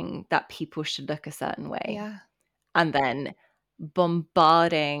deciding that people should look a certain way, Yeah. and then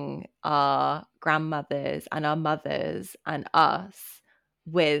bombarding our grandmothers and our mothers and us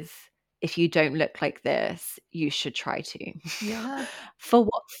with, if you don't look like this, you should try to. Yeah. For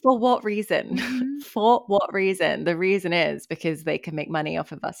what reason? Mhm. For what reason? The reason is because they can make money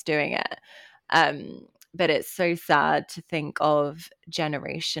off of us doing it. But it's so sad to think of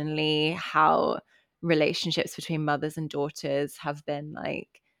generationally how relationships between mothers and daughters have been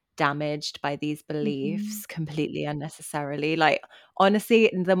like damaged by these Mhm. beliefs completely unnecessarily. Like,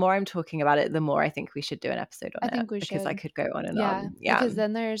 honestly, the more I'm talking about it, the more I think we should do an episode I on it, think we because I should. could go on and Yeah, on. Yeah. because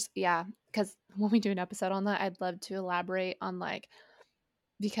then because when we do an episode on that, I'd love to elaborate on, like,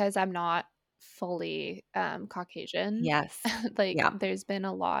 because I'm not fully, Caucasian, Yes. like, Yeah. there's been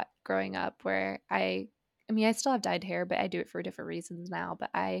a lot growing up where I mean, I still have dyed hair, but I do it for different reasons now, but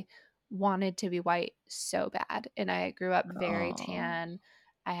I wanted to be white so bad, and I grew up very Oh, tan.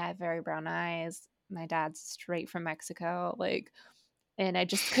 I had very brown eyes. My dad's straight from Mexico, like, and I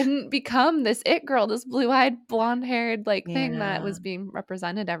just couldn't become this it girl, this blue-eyed, blonde-haired, like, thing that yeah. was being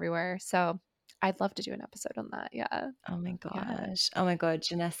represented everywhere, so I'd love to do an episode on that, yeah. Oh my Yeah. gosh. Oh my God,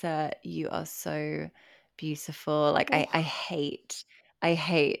 Janessa, you are so beautiful. Like, Oh, I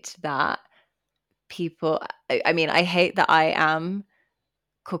hate that people, I mean, I hate that I am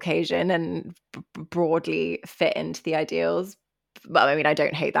Caucasian and broadly fit into the ideals. Well, I mean, I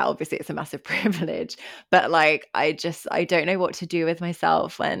don't hate that. Obviously, it's a massive privilege. But like, I don't know what to do with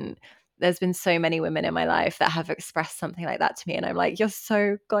myself when there's been so many women in my life that have expressed something like that to me. And I'm like, you're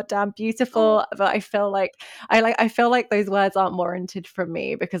so goddamn oh, beautiful. But I feel like those words aren't warranted from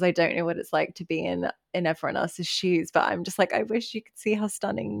me because I don't know what it's like to be in everyone else's shoes. But I'm just like, I wish you could see how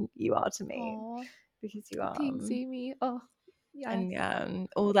stunning you are to me, aw, because you are. thanks, Amy. Oh, yes. And yeah,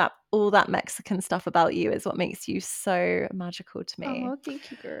 all that Mexican stuff about you is what makes you so magical to me. Oh, thank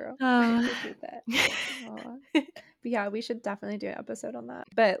you, girl. I Oh. appreciate that. Aw. But yeah, we should definitely do an episode on that.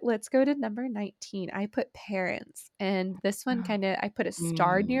 But let's go to number 19. I put parents, and this one I put a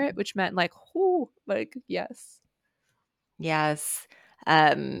star near it, Mm, which meant like, whoo, like, yes. yes.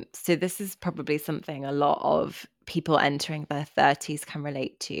 So this is probably something a lot of people entering their 30s can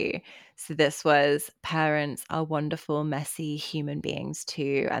relate to. So this was, parents are wonderful, messy human beings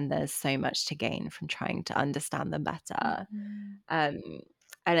too, and there's so much to gain from trying to understand them better. Mhm. Um,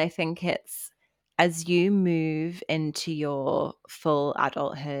 and I think it's, as you move into your full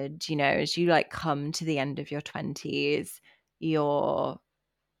adulthood, as you like come to the end of your 20s, you're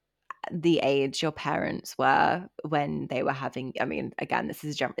the age your parents were when they were having, I mean, again,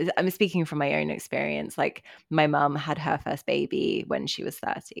 I'm speaking from my own experience. Like, my mum had her first baby when she was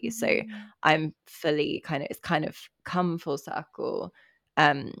 30. So Mhm. I'm fully it's kind of come full circle.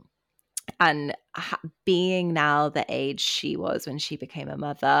 Um, and being now the age she was when she became a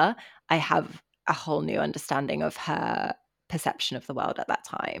mother, I have a whole new understanding of her perception of the world at that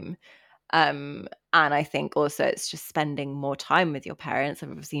time. And I think also it's just spending more time with your parents. I've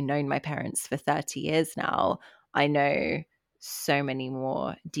obviously known my parents for 30 years now. I know so many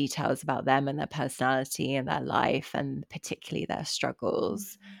more details about them and their personality and their life, and particularly their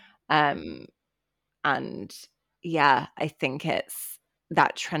struggles. Mhm. Um, and yeah, I think it's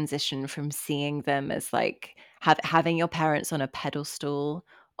that transition from seeing them as like having your parents on a pedestal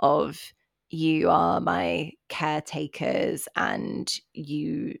of you are my caretakers and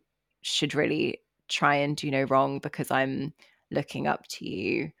you should really try and do no wrong because I'm looking up to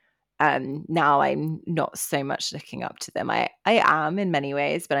you. Now I'm not so much looking up to them. I am in many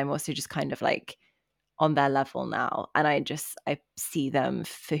ways, but I'm also just kind of like on their level now. And I see them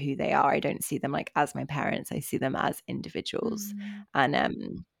for who they are. I don't see them like as my parents. I see them as individuals. Mm, And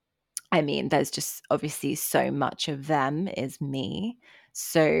I mean, there's just obviously so much of them is me.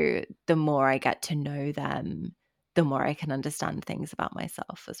 So the more I get to know them, the more I can understand things about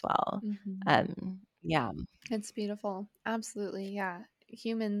myself as well. mhm. Yeah. It's beautiful. Absolutely. Yeah.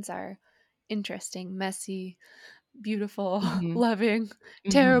 Humans are interesting, messy, beautiful, Mhm. loving,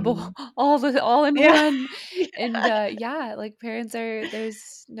 terrible, Mhm. all in Yeah. one. And Yeah. yeah, like parents are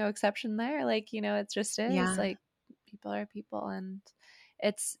there's no exception there. Like, it just is. Yeah. Like people are people, and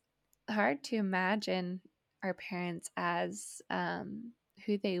it's hard to imagine our parents as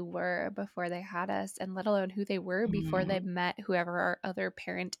who they were before they had us, and let alone who they were before they Mhm. met whoever our other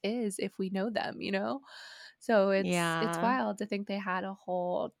parent is, if we know them. So it's Yeah. wild to think they had a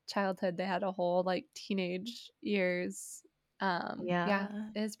whole childhood, they had a whole, like, teenage years. Yeah,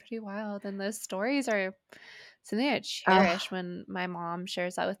 Yeah. it's pretty wild, and those stories are something I Oh. cherish when my mom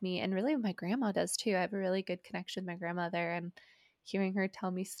shares that with me, and really my grandma does too. I have a really good connection with my grandmother, and hearing her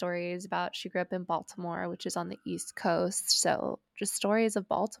tell me stories about she grew up in Baltimore, which is on the East Coast, so just stories of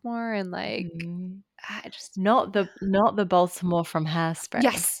Baltimore and, like, Mhm. I just Not the Baltimore from Hairspray.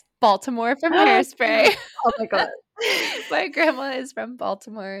 Yes, Baltimore from Hairspray. Oh my god. My grandma is from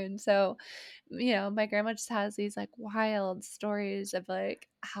Baltimore, and so, my grandma just has these, like, wild stories of, like,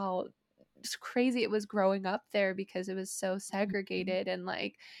 how just crazy it was growing up there because it was so Mhm. segregated, and,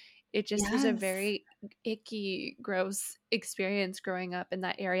 like, it just was a Yes. very icky, gross experience growing up in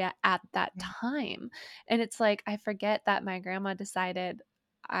that area at that Yeah. time, and it's like, I forget that my grandma decided,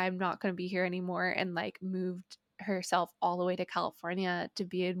 "I'm not gonna be here anymore," and, like, moved herself all the way to California to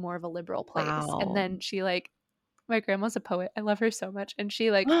be in more of a liberal place, and Wow. then she, like my grandma's a poet, I love her so much, and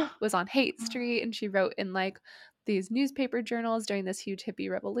she, like, was on Hate Street, and she wrote in, like, these newspaper journals during this huge hippie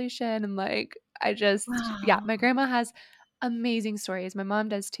revolution, and, like, I just yeah, Wow. my grandma has amazing stories, my mom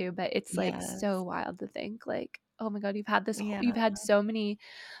does too, but it's, like, so Yes. wild to think, like, "Oh my god, Yeah. you've had so many."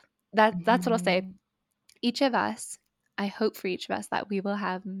 That's what I'll say. Mhm. Each of us, I hope for each of us that we will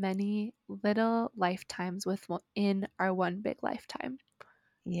have many little lifetimes in our one big lifetime.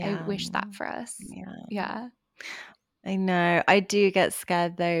 I Yeah. wish that for us. Yeah. Yeah. I know. I do get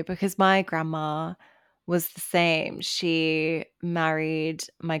scared though because my grandma was the same. She married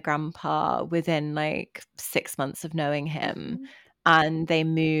my grandpa within like 6 months of knowing him, Mhm. and they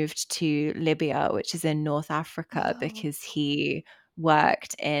moved to Libya, which is in North Africa, Wow. because he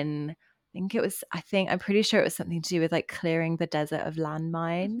worked in I'm pretty sure it was something to do with like clearing the desert of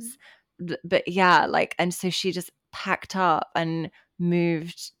landmines. Mhm. But yeah, like, and so she just packed up and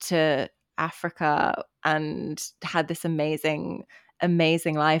moved to Africa and had this amazing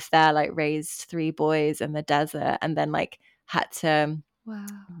life there, like raised 3 boys in the desert and then like had to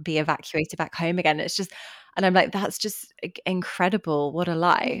Wow. be evacuated back home again. It's just, and I'm like, that's just incredible. What a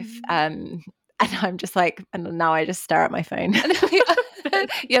life. Mhm. And I'm just like, and now I just stare at my phone. And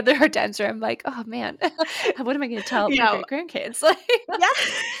yeah, there are times where I'm like, "Oh, man, what am I gonna tell my Yeah. great-grandkids?" Like, Yeah.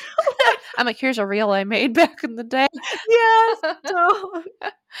 Oh my I'm like, "Here's a reel I made back in the day." yes, stop.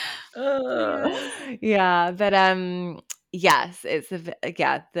 Ugh. Yes. Yeah, but, yes, it's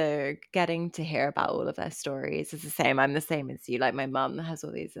yeah, the getting to hear about all of their stories is the same. I'm the same as you, like, my mum has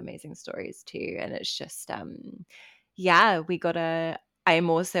all these amazing stories too, and it's just, yeah, we gotta I'm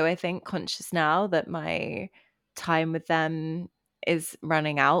also, I think, conscious now that my time with them is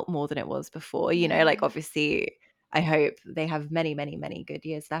running out more than it was before, like, Yeah. obviously, I hope they have many, many, many good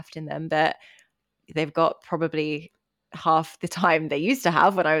years left in them, but they've got probably half the time they used to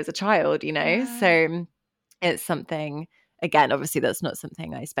have when I was a child, Yeah. So it's something, again, obviously that's not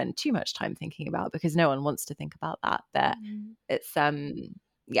something I spend too much time thinking about because no one wants to think about that. But Mhm. it's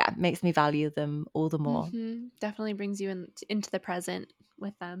yeah, it makes me value them all the more. Mhm. Definitely brings you into the present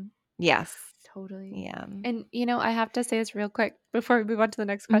with them. Yes. Totally. Yeah. And, I have to say this real quick before we move on to the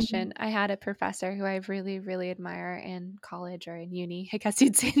next Mhm. question. I had a professor who I really, really admire in college or in uni, I guess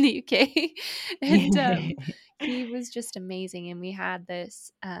you'd say in the UK. And he was just amazing. And we had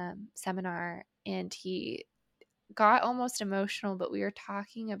this seminar, and he got almost emotional, but we were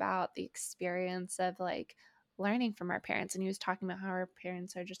talking about the experience of, like, learning from our parents. And he was talking about how our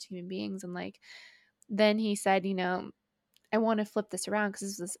parents are just human beings. And, like, then he said, I want to flip this around because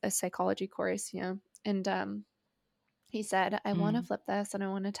this was a psychology course, and he said, I want to Mm. flip this, and I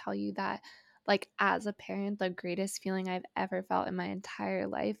want to tell you that, like, as a parent, the greatest feeling I've ever felt in my entire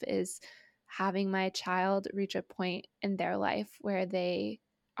life is having my child reach a point in their life where they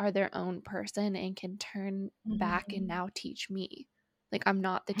are their own person and can turn back and now teach me. Like, I'm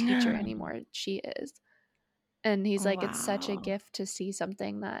not the teacher anymore, she is. And he's like, it's such a Wow. gift to see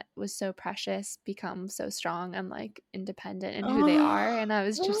something that was so precious become so strong and like independent in who they are. Oh. And I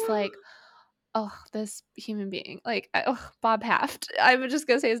was just like, oh, this human being, like, Bob Haft. I'm just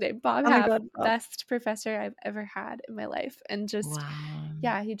gonna say his name, Bob Oh my Haft, God, Bob. best professor I've ever had in my life. And just, Wow.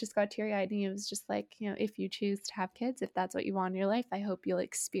 yeah, he just got teary eyed and he was just like, if you choose to have kids, if that's what you want in your life, I hope you'll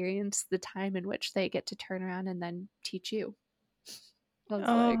experience the time in which they get to turn around and then teach you. I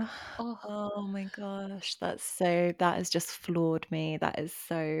was like, Oh, oh, oh my gosh. That has just floored me. That is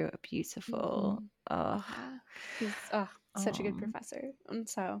so beautiful. mhm. Oh, Yeah. He's such a good um, professor. And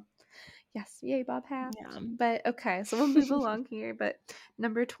so, yes, yay, Bob yeah. Haft. But okay, so we'll move along here. But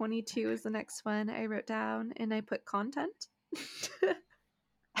number 22 is the next one I wrote down and I put content.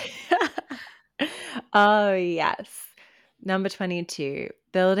 Oh, yes. Number 22,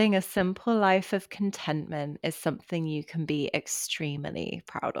 building a simple life of contentment is something you can be extremely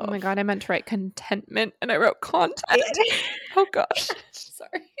proud Oh my of. God, I meant to write contentment and I wrote content. It- Oh gosh.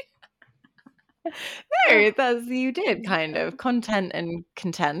 Sorry. Oh, no, that's you did kind yeah. of. Content and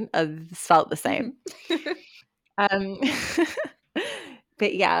content are spelt the same. Mhm. Um,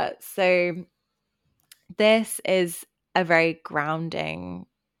 but yeah, so this is a very grounding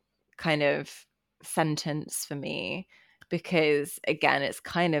kind of sentence for me because again it's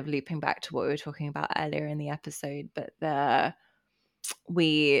kind of looping back to what we were talking about earlier in the episode, but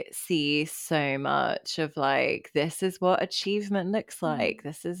we see so much of like, this is what achievement looks like, Mhm.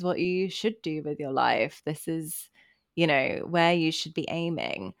 this is what you should do with your life, this is where you should be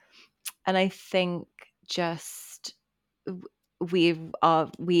aiming. And I think just we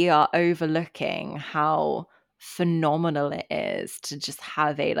are overlooking how phenomenal it is to just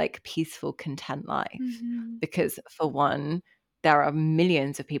have a like peaceful, content life. Mhm. Because for one, there are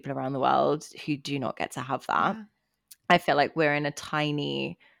millions of people around the world who do not get to have that. Yeah. I feel like we're in a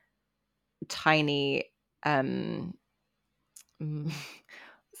tiny, tiny,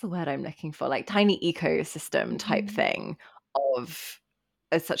 what's the word I'm looking for? Like tiny ecosystem type Mhm. thing of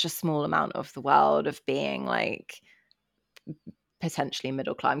such a small amount of the world of being like potentially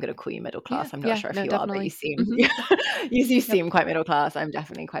middle class. I'm going to call you middle Yeah. class. I'm not Yeah. sure if No, you are, but you definitely. seem Mhm. you Yep. seem quite middle class. I'm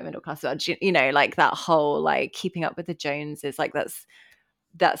definitely quite middle class. So, like that whole like keeping up with the Joneses, like that's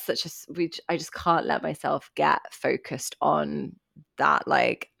such I just can't let myself get focused on that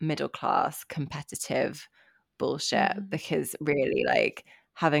like middle class competitive bullshit, Mhm. because really like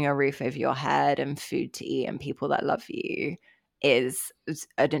having a roof over your head and food to eat and people that love you is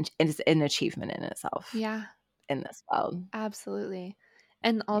an achievement in itself Yeah. in this world. Absolutely.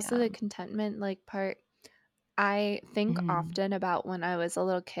 And also Yeah. the contentment like part, I think Mhm. often about when I was a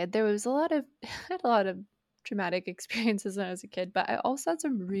little kid. There was a lot of I had a lot of traumatic experiences when I was a kid, but I also had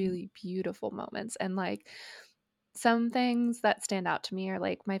some really beautiful moments. And like some things that stand out to me are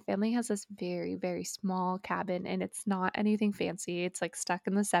like my family has this very, very small cabin and it's not anything fancy. It's like stuck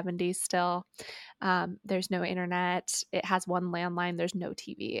in the 70s still. There's no internet. It has one landline. There's no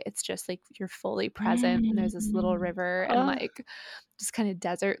TV. It's just like you're fully present. And there's this little Mm. river and Oh. like just kind of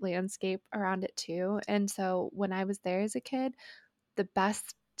desert landscape around it too. And so when I was there as a kid, the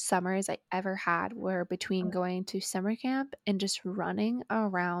best summers I ever had were between going to summer camp and just running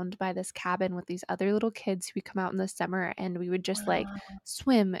around by this cabin with these other little kids who would come out in the summer and we would just like Wow.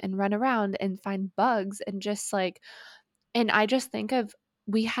 swim and run around and find bugs and just like, and I just think of,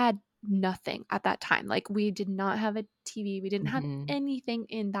 we had nothing at that time. Like we did not have a TV, we didn't have Mhm. anything,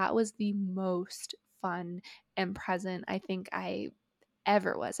 and that was the most fun and present I think I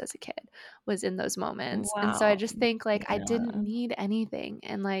ever was as a kid, was in those moments. And so I Wow. just think like I didn't Yeah. need anything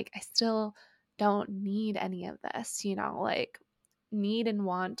and like I still don't need any of this, like need and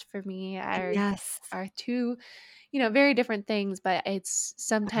want for me Yes. are two, very different things, but it's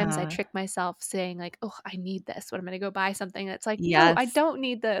sometimes I uh trick myself saying like, "Oh, I need this when I'm going to go buy something." It's like, "No, I Yes. don't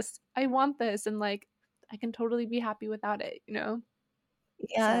need this. I want this." And like I can totally be happy without it.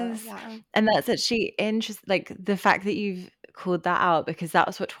 So, Yes. yeah. And that's actually interesting, like, the fact that you've called that out, because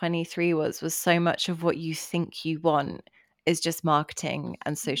that's what 23 was so much of what you think you want is just marketing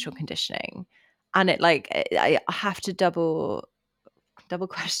and social Mhm. conditioning. And it like, I have to double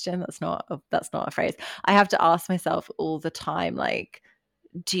question, that's not a phrase. I have to ask myself all the time, like,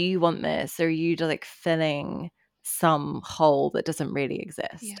 do you want this, or are you just like filling some hole that doesn't really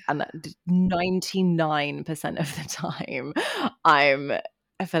Yeah. exist? And that 99% of the time I'm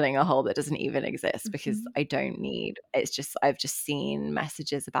filling a hole that doesn't even exist, because Mhm. I don't need, it's just I've just seen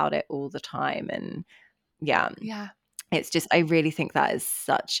messages about it all the time. And yeah, Yeah. it's just, I really think that is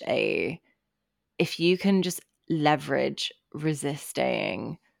such a if you can just leverage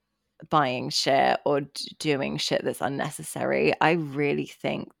resisting buying shit or doing shit that's unnecessary, I really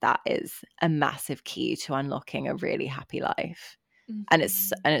think that is a massive key to unlocking a really happy life. And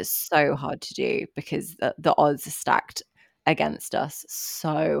Mhm. it's so hard to do because the odds are stacked against us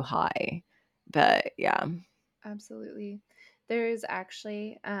so high. But yeah. Absolutely. There is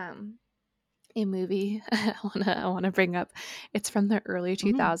actually a movie I wanna bring up. It's from the early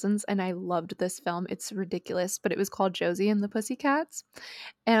Mm. 2000s, and I loved this film. It's ridiculous, but it was called Josie and the Pussycats.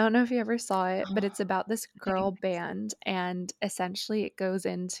 And I don't know if you ever saw it, but it's about this girl Thanks. band, and essentially it goes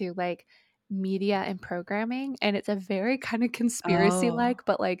into like media and programming, and it's a very kind of conspiracy Oh. like,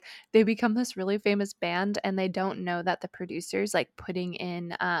 but like they become this really famous band and they don't know that the producers like putting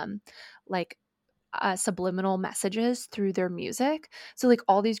in like subliminal messages through their music. So like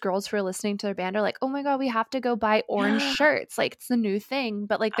all these girls who are listening to their band are like, "Oh my god, we have to go buy orange shirts. Like it's the new thing."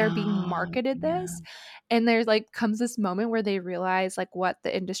 But like they're being Oh, marketed yeah. this. And there's like comes this moment where they realize like what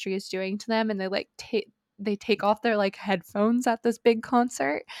the industry is doing to them and they take off their like headphones at this big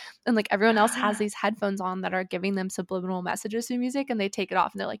concert and like everyone else has these headphones on that are giving them subliminal messages through music and they take it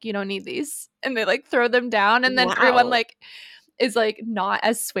off and they're like, "You don't need these." And they like throw them down and then everyone Wow. like is, like, not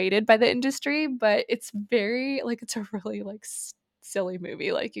as swayed by the industry, but it's very like, it's a really, like, silly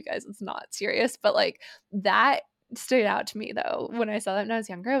movie, like, you guys, it's not serious, but, like, that stood out to me, though. When I saw that when I was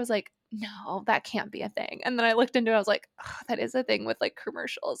younger, I was like, "No, that can't be a thing," and then I looked into it, I was like, "Oh, that is a thing with, like,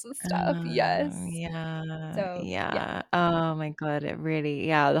 commercials and stuff." Yes. Yeah, So, yeah. yeah. Oh my God, it really,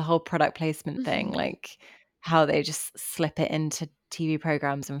 yeah, the whole product placement thing, Mhm. like how they just slip it into TV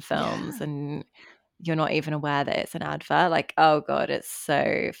programs and films Yeah. and you're not even aware that it's an advert. Like, oh God, it's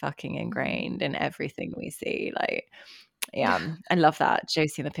so fucking Mhm. ingrained in everything we see. Like, yeah, Yeah. I love that.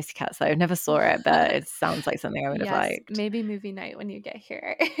 Josie and the Pussycats, though. I never saw it, but it sounds like something I would have Yes, liked. maybe movie night when you get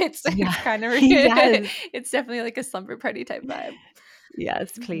here. It's Yeah. kinda Yes. it's definitely like a slumber party type vibe.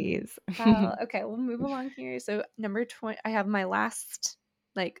 Yes, Mhm. please. Wow, okay, we'll move along here. So number 20, I have my last,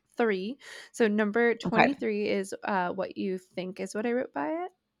 like, 3. So number Okay. 23 is, What You Think Is What I Wrote by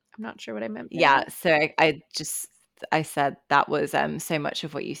It. I'm not sure what I meant by Yeah, that. so I said that was, so much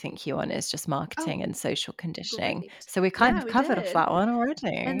of what you think you want is just marketing Oh, and social conditioning. great. So we kind Yeah, of we covered off did. that one already,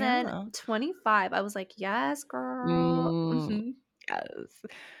 And then yeah. 25, I was like, "Yes, girl." Mm, Mhm. yes.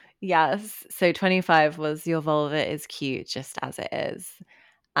 Yes. So 25 was your vulva is cute just as it is.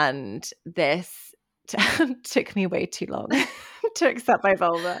 And this took me way too long to accept my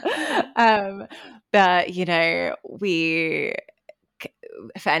vulva. Mhm. Um, but, you know, we c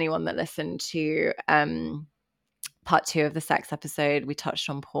for anyone that listened to, part 2 of the sex episode, we touched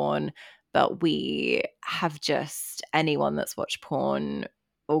on porn, but we have just anyone that's watched porn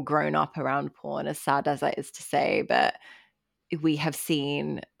or grown up around porn, as sad as that is to say, but we have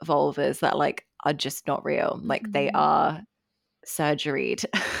seen vulvas that like are just not real. Like they Mhm. are surgeried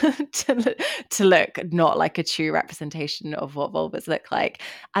to look not like a true representation of what vulvas look like.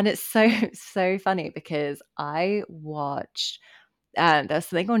 And it's so so funny because I watched there's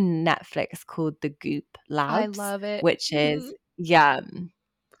something on Netflix called The Goop I Labs, love it. which is Mhm.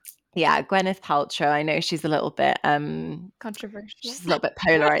 yeah, Gwyneth Paltrow. I know she's a little bit Controversial. she's a little bit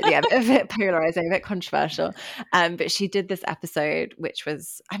polarized, yeah, a bit polarizing, a bit controversial. But she did this episode, which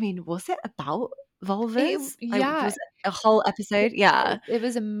was, I mean, was it about It vulvas? yeah, Was it a whole it episode? Yeah, it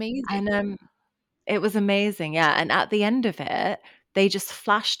was amazing. and it was amazing, yeah. And at the end of it, they just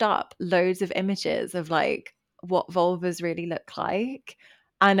flashed up loads of images of like what vulvas really look like.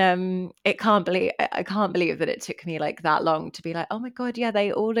 And I can't believe that it took me like that long to be like, oh my God, yeah,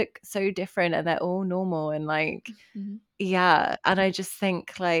 they all look so different and they're all normal and like Mhm. yeah, and I just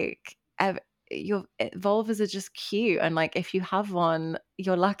think like your vulvas are just cute, and like if you have one,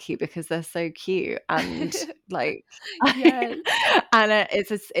 you're lucky because they're so cute, and like, Yes. and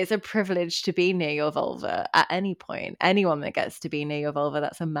it's a privilege to be near your vulva at any point. Anyone that gets to be near your vulva,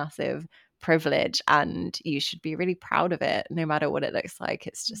 that's a massive privilege, and you should be really proud of it, no matter what it looks like.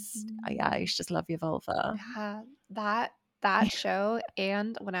 It's just yeah, you Mhm. should just love your vulva. Yeah, that show,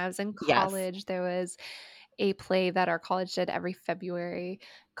 and when I was in Yes. college, there was a play that our college did every February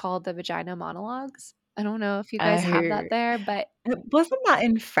called The Vagina Monologues. I don't know if you guys have Oh. that there, but Wasn't that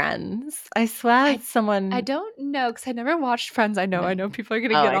in Friends? I swear I I someone don't know because I never watched Friends. no. I know people are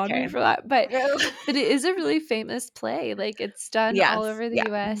gonna Oh, get on me okay. for that, but it is a really famous play, like, it's done all Yes. over the Yeah.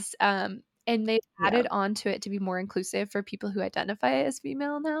 US, and they've Yeah. added on to it to be more inclusive for people who identify as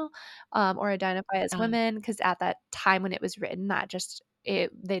female now, or identify as Um, women. Because at that time when it was written,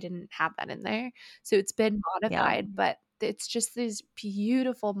 they didn't have that in there, so it's been yeah. modified, but it's just these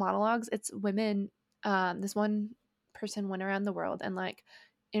beautiful monologues. It's women, this one person went around the world and, like,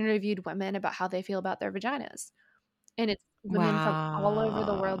 interviewed women about how they feel about their vaginas. And it's women from all over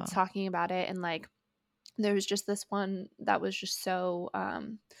the world Wow. talking about it, and, like, there was just this one that was just so,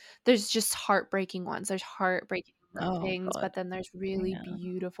 there's just heartbreaking ones. There's heartbreaking Oh things, but God. then there's really Yeah.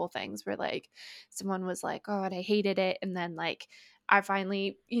 beautiful things where, like, someone was like, "God, I hated it," and then, like, I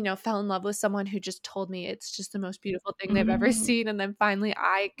finally, fell in love with someone who just told me it's just the most beautiful thing they've ever Mm, seen, and then finally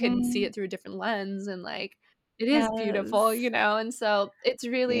I can see mm, it through a different lens, and, like, it is beautiful, yes. and so it's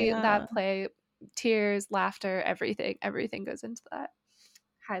really Yeah. that play, tears, laughter, everything goes into that.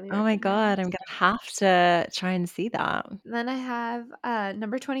 Highly Oh my recommend. God, I'm gonna have to try and see that. Then I have,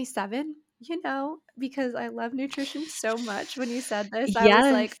 number 27, because I love nutrition so much. When you said this, I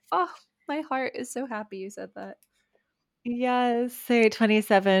was Yes. like, "Oh, my heart is so happy you said that." Yes. So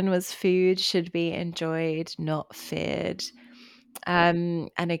 27 was food should be enjoyed, not feared. And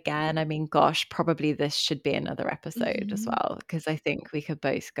again, I mean, gosh, probably this should be another episode as Mhm. well, because I think we could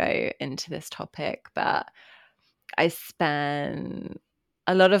both go into this topic. But I spent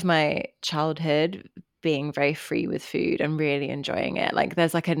a lot of my childhood being very free with food and really enjoying it. Like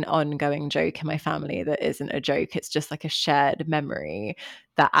there's like an ongoing joke in my family that isn't a joke. It's just like a shared memory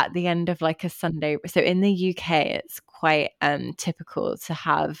that at the end of like a Sunday, so in the UK, it's quite typical to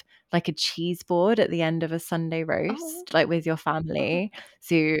have like a cheese board at the end of a Sunday Oh. roast, like with your family.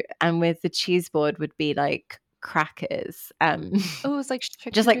 So and with the cheese board would be like crackers. Oh, it was like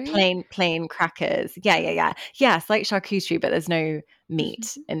Just like charcuterie? plain crackers. Yeah, yeah, yeah. Yes, like charcuterie, but there's no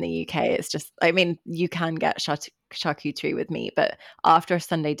meat Mhm. in the UK. It's just, I mean, you can get charcuterie with meat, but after a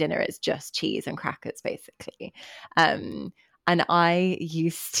Sunday dinner, it's just cheese and crackers, basically. Um, and I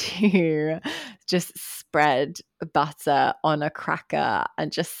used to just spread butter on a cracker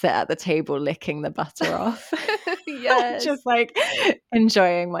and just sit at the table licking the butter off. Yes. Just like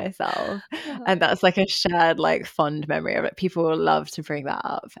enjoying myself. Uh-huh. And that's like a shared like fond memory of it. People will love to bring that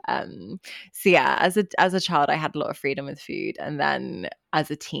up. So yeah, as a child I had a lot of freedom with food, and then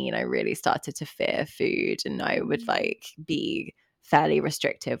as a teen I really started to fear food, and I would Mm. like be fairly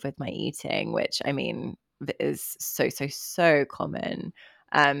restrictive with my eating, which I mean is so common.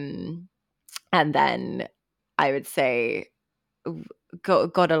 Um and then I would say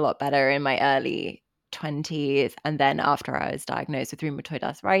got a lot better in my early 20s, and then after I was diagnosed with rheumatoid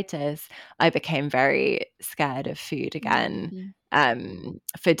arthritis I became very scared of food again, Mhm.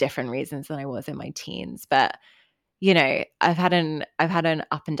 for different reasons than I was in my teens. But I've had an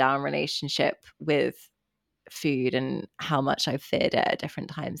up and down relationship with food and how much I've feared it at different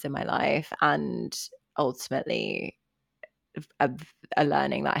times in my life, and ultimately a, a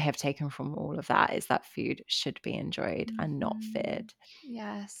learning that I have taken from all of that is that food should be enjoyed and not Mhm. feared.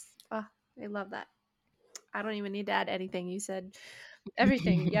 Yes. Oh, I love that. I don't even need to add anything. You said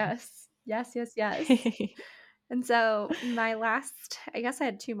everything. Yes. Yes, yes, yes. And so my last, I guess I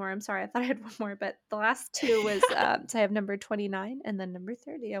had 2 more. I'm sorry. I thought I had 1 more, but the last 2 was, so I have number 29 and then number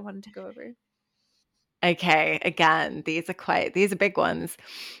 30 I wanted to go over. Okay, again, these are big ones.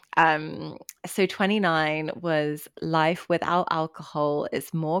 So 29 was life without alcohol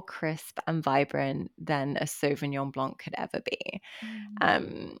is more crisp and vibrant than a Sauvignon Blanc could ever be. Mm.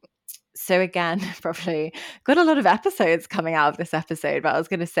 Um, so again, probably got a lot of episodes coming out of this episode, but I was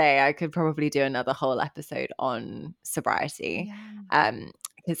going to say I could probably do another whole episode on sobriety. Yeah.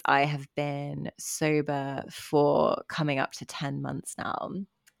 Because I have been sober for coming up to 10 months now,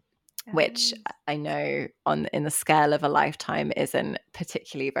 which Yes. I know on in the scale of a lifetime isn't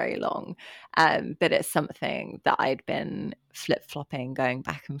particularly very long. But it's something that I'd been flip-flopping, going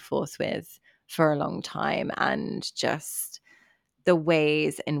back and forth with for a long time. And just the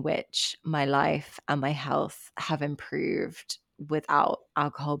ways in which my life and my health have improved without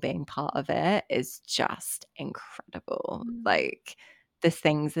alcohol being part of it is just incredible. Mm. Like the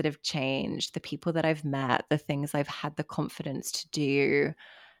things that have changed, the people that I've met, the things I've had the confidence to do,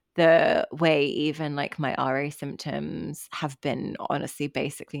 the way even like my RA symptoms have been honestly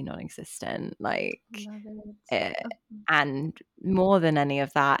basically non-existent. Like Love it. eh, Mhm. and more than any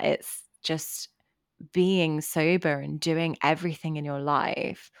of that, it's just being sober and doing everything in your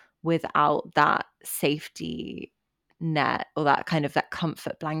life without that safety net or that kind of that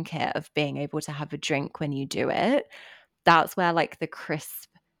comfort blanket of being able to have a drink when you do it. That's where like the crisp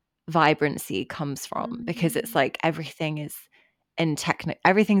vibrancy comes from, because it's Mm. like everything is in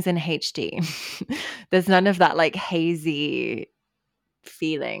everything's in HD. There's none of that like hazy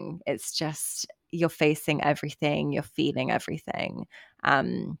feeling. It's just you're facing everything, you're feeling everything.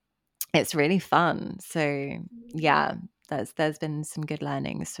 Um it's really fun. So Mm. yeah, there's been some good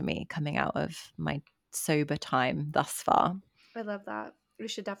learnings for me coming out of my sober time thus far. I love that. We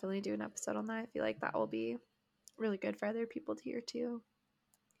should definitely do an episode on that. I feel like that will be really good for other people to hear too.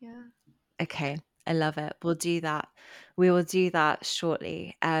 Yeah. Okay, I love it. We'll do that. We will do that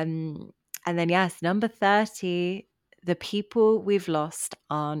shortly. And then yes, number 30, the people we've lost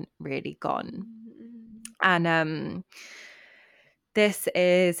aren't really gone. Mm-hmm. And this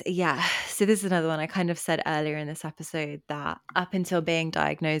is, yeah, so this is another one. I kind of said earlier in this episode that up until being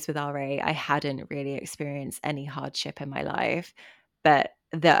diagnosed with RA, I hadn't really experienced any hardship in my life. But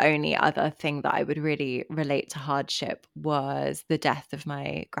the only other thing that I would really relate to hardship was the death of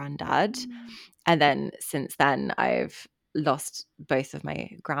my granddad. And then since then, I've lost both of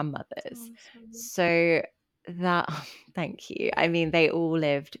my grandmothers. Oh, sorry. So that, thank you. I mean, they all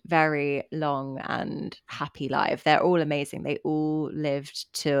lived very long and happy lives. They're all amazing. They all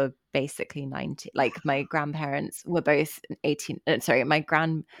lived to basically 90. Like my grandparents were both 18. Sorry, my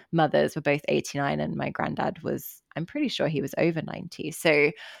grandmothers were both 89, and my granddad was, I'm pretty sure he was over 90.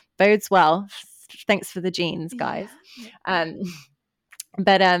 So bodes well. Thanks for the genes, Yeah. guys. Yeah. Um,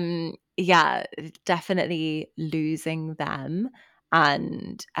 but yeah, definitely losing them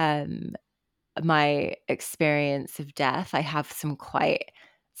and my experience of death, I have some quite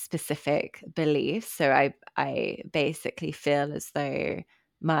specific beliefs. So I basically feel as though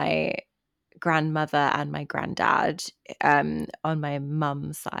my grandmother and my granddad, on my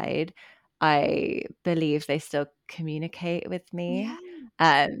mum's side, I believe they still communicate with Yeah. me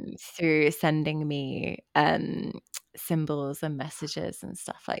through sending me symbols and messages and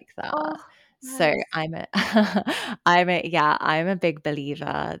stuff like that. Oh, So yes. I'm a big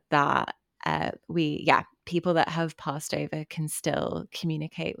believer that people that have passed over can still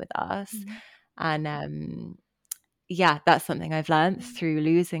communicate with us. Mhm. And yeah, that's something I've learned Yeah. through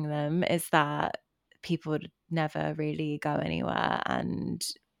losing them, is that people would never really go anywhere and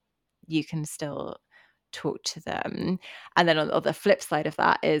you can still talk to them. And then on the flip side of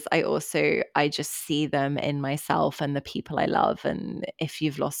that is I just see them in myself and the people I love. And if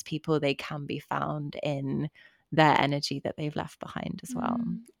you've lost people, they can be found in their energy that they've left behind as well.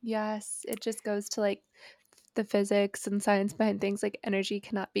 Yes, it just goes to, like, the physics and science behind things, like, energy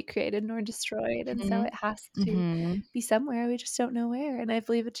cannot be created nor destroyed, and so Mhm. it has to Mhm. be somewhere, we just don't know where, and I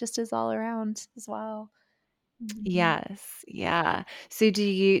believe it just is all around as well. Mhm. Yes, yeah. So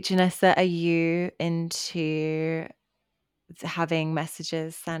Janessa, are you into having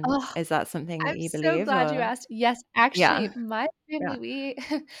messages sent? Oh, Is that something that I'm you so believe, glad you or asked. Yes, yeah, actually, my yeah. family, we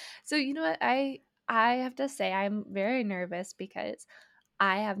so you know what? I have to say I'm very nervous because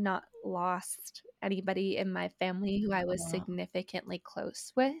I have not lost anybody in my family who I was Oh, significantly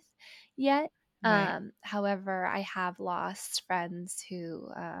close with yet. right. However, I have lost friends who,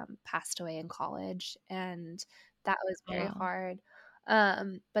 passed away in college, and that was very Oh. hard.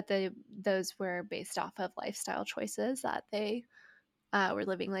 But those were based off of lifestyle choices that they were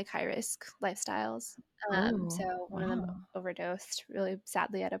living like high risk lifestyles. Oh, So one of them wow. overdosed really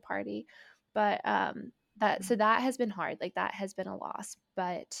sadly at a party. But that has been hard. Like that has been a loss,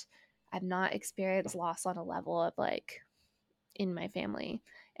 but I've not experienced loss on a level of like in my family.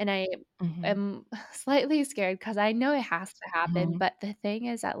 And I Mhm. am slightly scared because I know it has to happen. Mhm. But the thing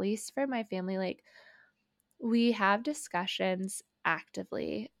is, at least for my family, like we have discussions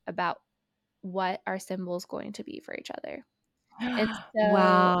actively about what our symbol's going to be for each other. And so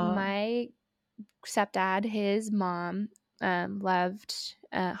Wow. my stepdad, his mom, loved,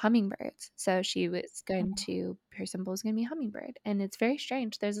 hummingbirds, so she was going to her symbol is gonna be hummingbird, and it's very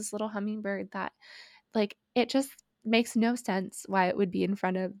strange. There's this little hummingbird that, like, it just makes no sense why it would be in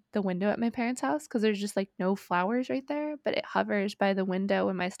front of the window at my parents' house because there's just, like, no flowers right there, but it hovers by the window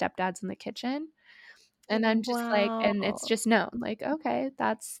when my stepdad's in the kitchen, and I'm just like and it's Wow. just known, like, "Okay,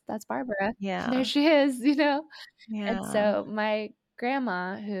 that's Barbara. There Yeah. she is," And Yeah. so my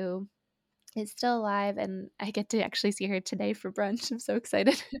grandma, who is still alive, and I get to actually see her today for brunch. I'm so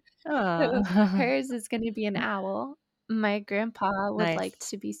excited. So, Oh. hers is gonna be an owl. My grandpa would like Nice.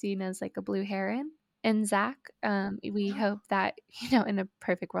 to be seen as, like, a blue heron. And Zach, we hope that, in a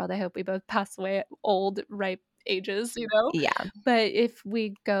perfect world, I hope we both pass away at old, ripe ages. Yeah. But if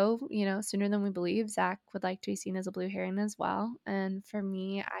we go, sooner than we believe, Zach would like to be seen as a blue heron as well. And for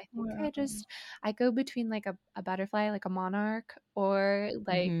me, I think Wow. I go between, like, a butterfly, like a monarch, or,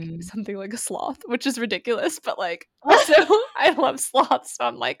 like, Mhm. something like a sloth, which is ridiculous, but, like, also I love sloths, so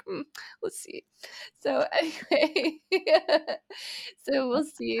I'm like, let's see." So, anyway, so we'll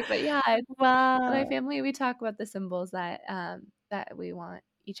see, but yeah, my Wow. family, we talk about the symbols that we want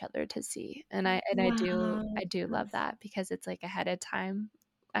each other to see, and Wow. I do love That's that because it's, like, ahead of time.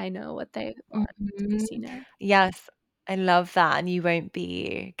 I know what they want to be Mhm. seen as. Yes, I love that, and you won't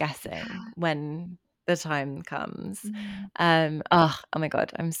be guessing Yeah. when the time comes. Mhm. Oh my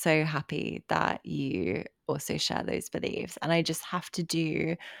God, I'm so happy that you also share those beliefs. And I just have to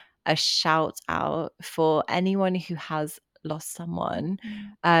do a shout out for anyone who has lost someone.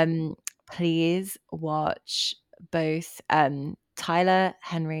 Mhm. Um, please watch both Tyler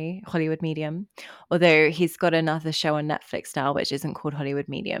Henry, Hollywood Medium, although he's got another show on Netflix now, which isn't called Hollywood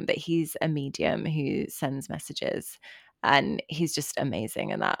Medium, but he's a medium who sends messages, and he's just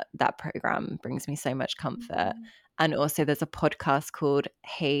amazing. And that program brings me so much comfort. Mhm. And also, there's a podcast called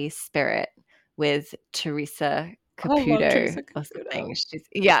Hey Spirit with Teresa Oh, I love Caputo Teresa or something.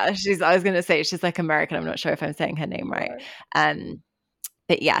 Caputo. I was going to say she's like American. I'm not sure if I'm saying her name You right. are. Um,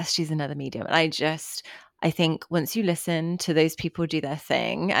 but yes, she's another medium. And I think once you listen to those people do their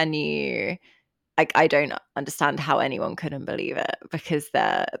thing, and I don't understand how anyone couldn't believe it, because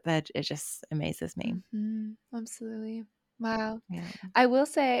it just amazes me. Mhm. Absolutely. Wow. Yeah. I will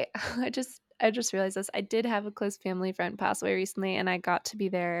say, I just realized this. I did have a close family friend pass away recently, and I got to be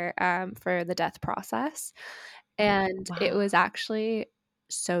there, for the death process, and it was Wow. actually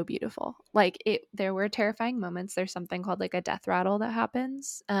so beautiful. Like, there were terrifying moments. There's something called, like, a death rattle that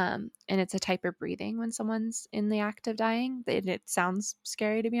happens, and it's a type of breathing when someone's in the act of dying. It sounds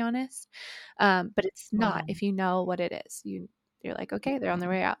scary, to be honest, but it's not Wow. if you know what it is. You're like, "Okay, they're on their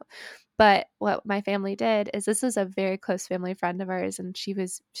way out." But what my family did is, this is a very close family friend of ours, and she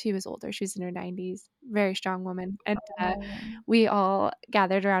was older, she was in her 90s, very strong woman, and, Oh. we all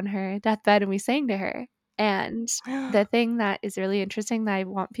gathered around her deathbed and we sang to her, and the thing that is really interesting that I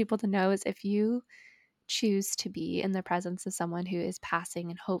want people to know is, if you choose to be in the presence of someone who is passing,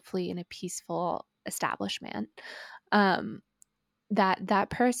 and hopefully in a peaceful establishment, um, that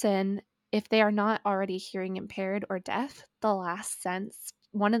person, if they are not already hearing impaired or deaf,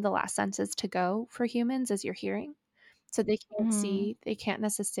 one of the last senses to go for humans is your hearing. So they can't Mhm. see, they can't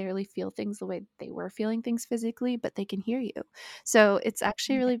necessarily feel things the way they were feeling things physically, but they can hear you. So it's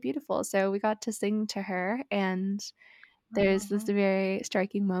actually Yeah. really beautiful. So we got to sing to her, and there's this Oh. very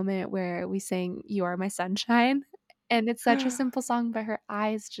striking moment where we sang "You Are My Sunshine," and it's such a simple song, but her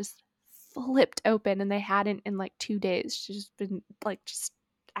eyes just flipped open, and they hadn't in, like, 2 days. She's just been, like, just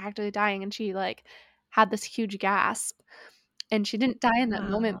actively dying, and she, like, had this huge gasp, and she didn't die in that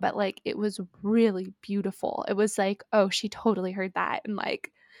moment, Wow. but, like, it was really beautiful. It was like, "Oh, she totally heard that," and,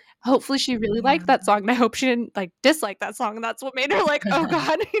 like, hopefully she really Yeah. liked that song, and I hope she didn't, like, dislike that song, and that's what made her like, "Oh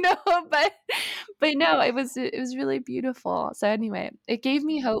god," but no, it was really beautiful. So anyway, it gave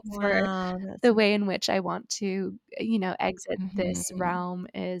me hope for Wow, that's the way in which I want to, exit this mhm. realm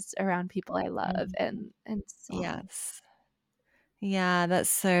is around people I love Mhm. and song. Yes. Yeah, that's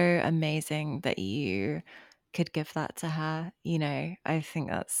so amazing that you could give that to her, I think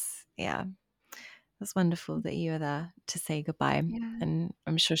that's wonderful that you were there to say goodbye, Yeah. and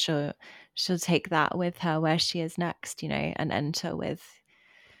I'm sure she'll take that with her where she is next, and enter with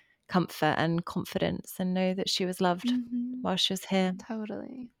comfort and confidence, and know that she was loved Mhm. while she was here.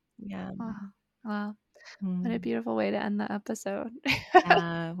 Totally. Yeah. Oh, wow. What a Mm. beautiful way to end the episode.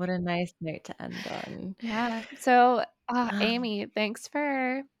 Yeah, what a nice note to end on. Yeah. So, Um, Amy, thanks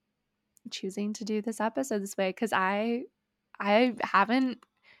for choosing to do this episode this way, because I haven't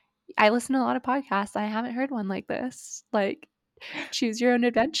I listen to a lot of podcasts. I haven't heard one like this. Like, choose your own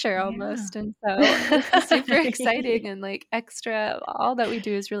adventure yeah. almost, and so this is super exciting and, like, extra. All that we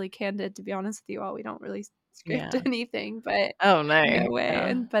do is really candid, to be honest with you all. We don't really script Yeah. anything, but Oh, no. no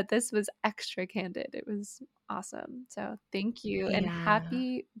way, Yeah. but this was extra candid. It was awesome. So, thank you, and Yeah.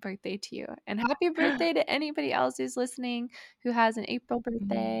 happy birthday to you, and happy birthday to anybody else who's listening who has an April Mm.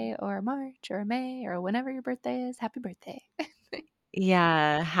 birthday or a March or a May or whenever your birthday is. Happy birthday.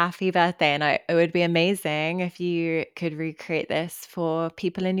 Yeah, happy birthday, and it would be amazing if you could recreate this for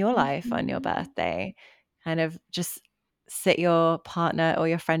people in your life on your Mhm. birthday. Kind of just sit your partner or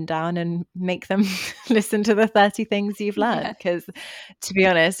your friend down and make them listen to the 30 things you've learned, Yeah. because to be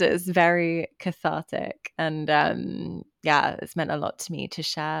honest, it's very cathartic, and, yeah, it's meant a lot to me to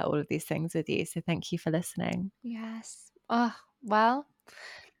share all of these things with you, so thank you for listening. Yes. Oh, well,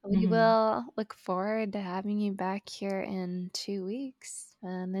 we Mhm. will look forward to having you back here in 2 weeks,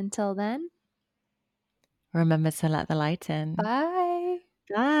 and until then, Remember to let the light in. bye.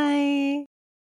 Bye.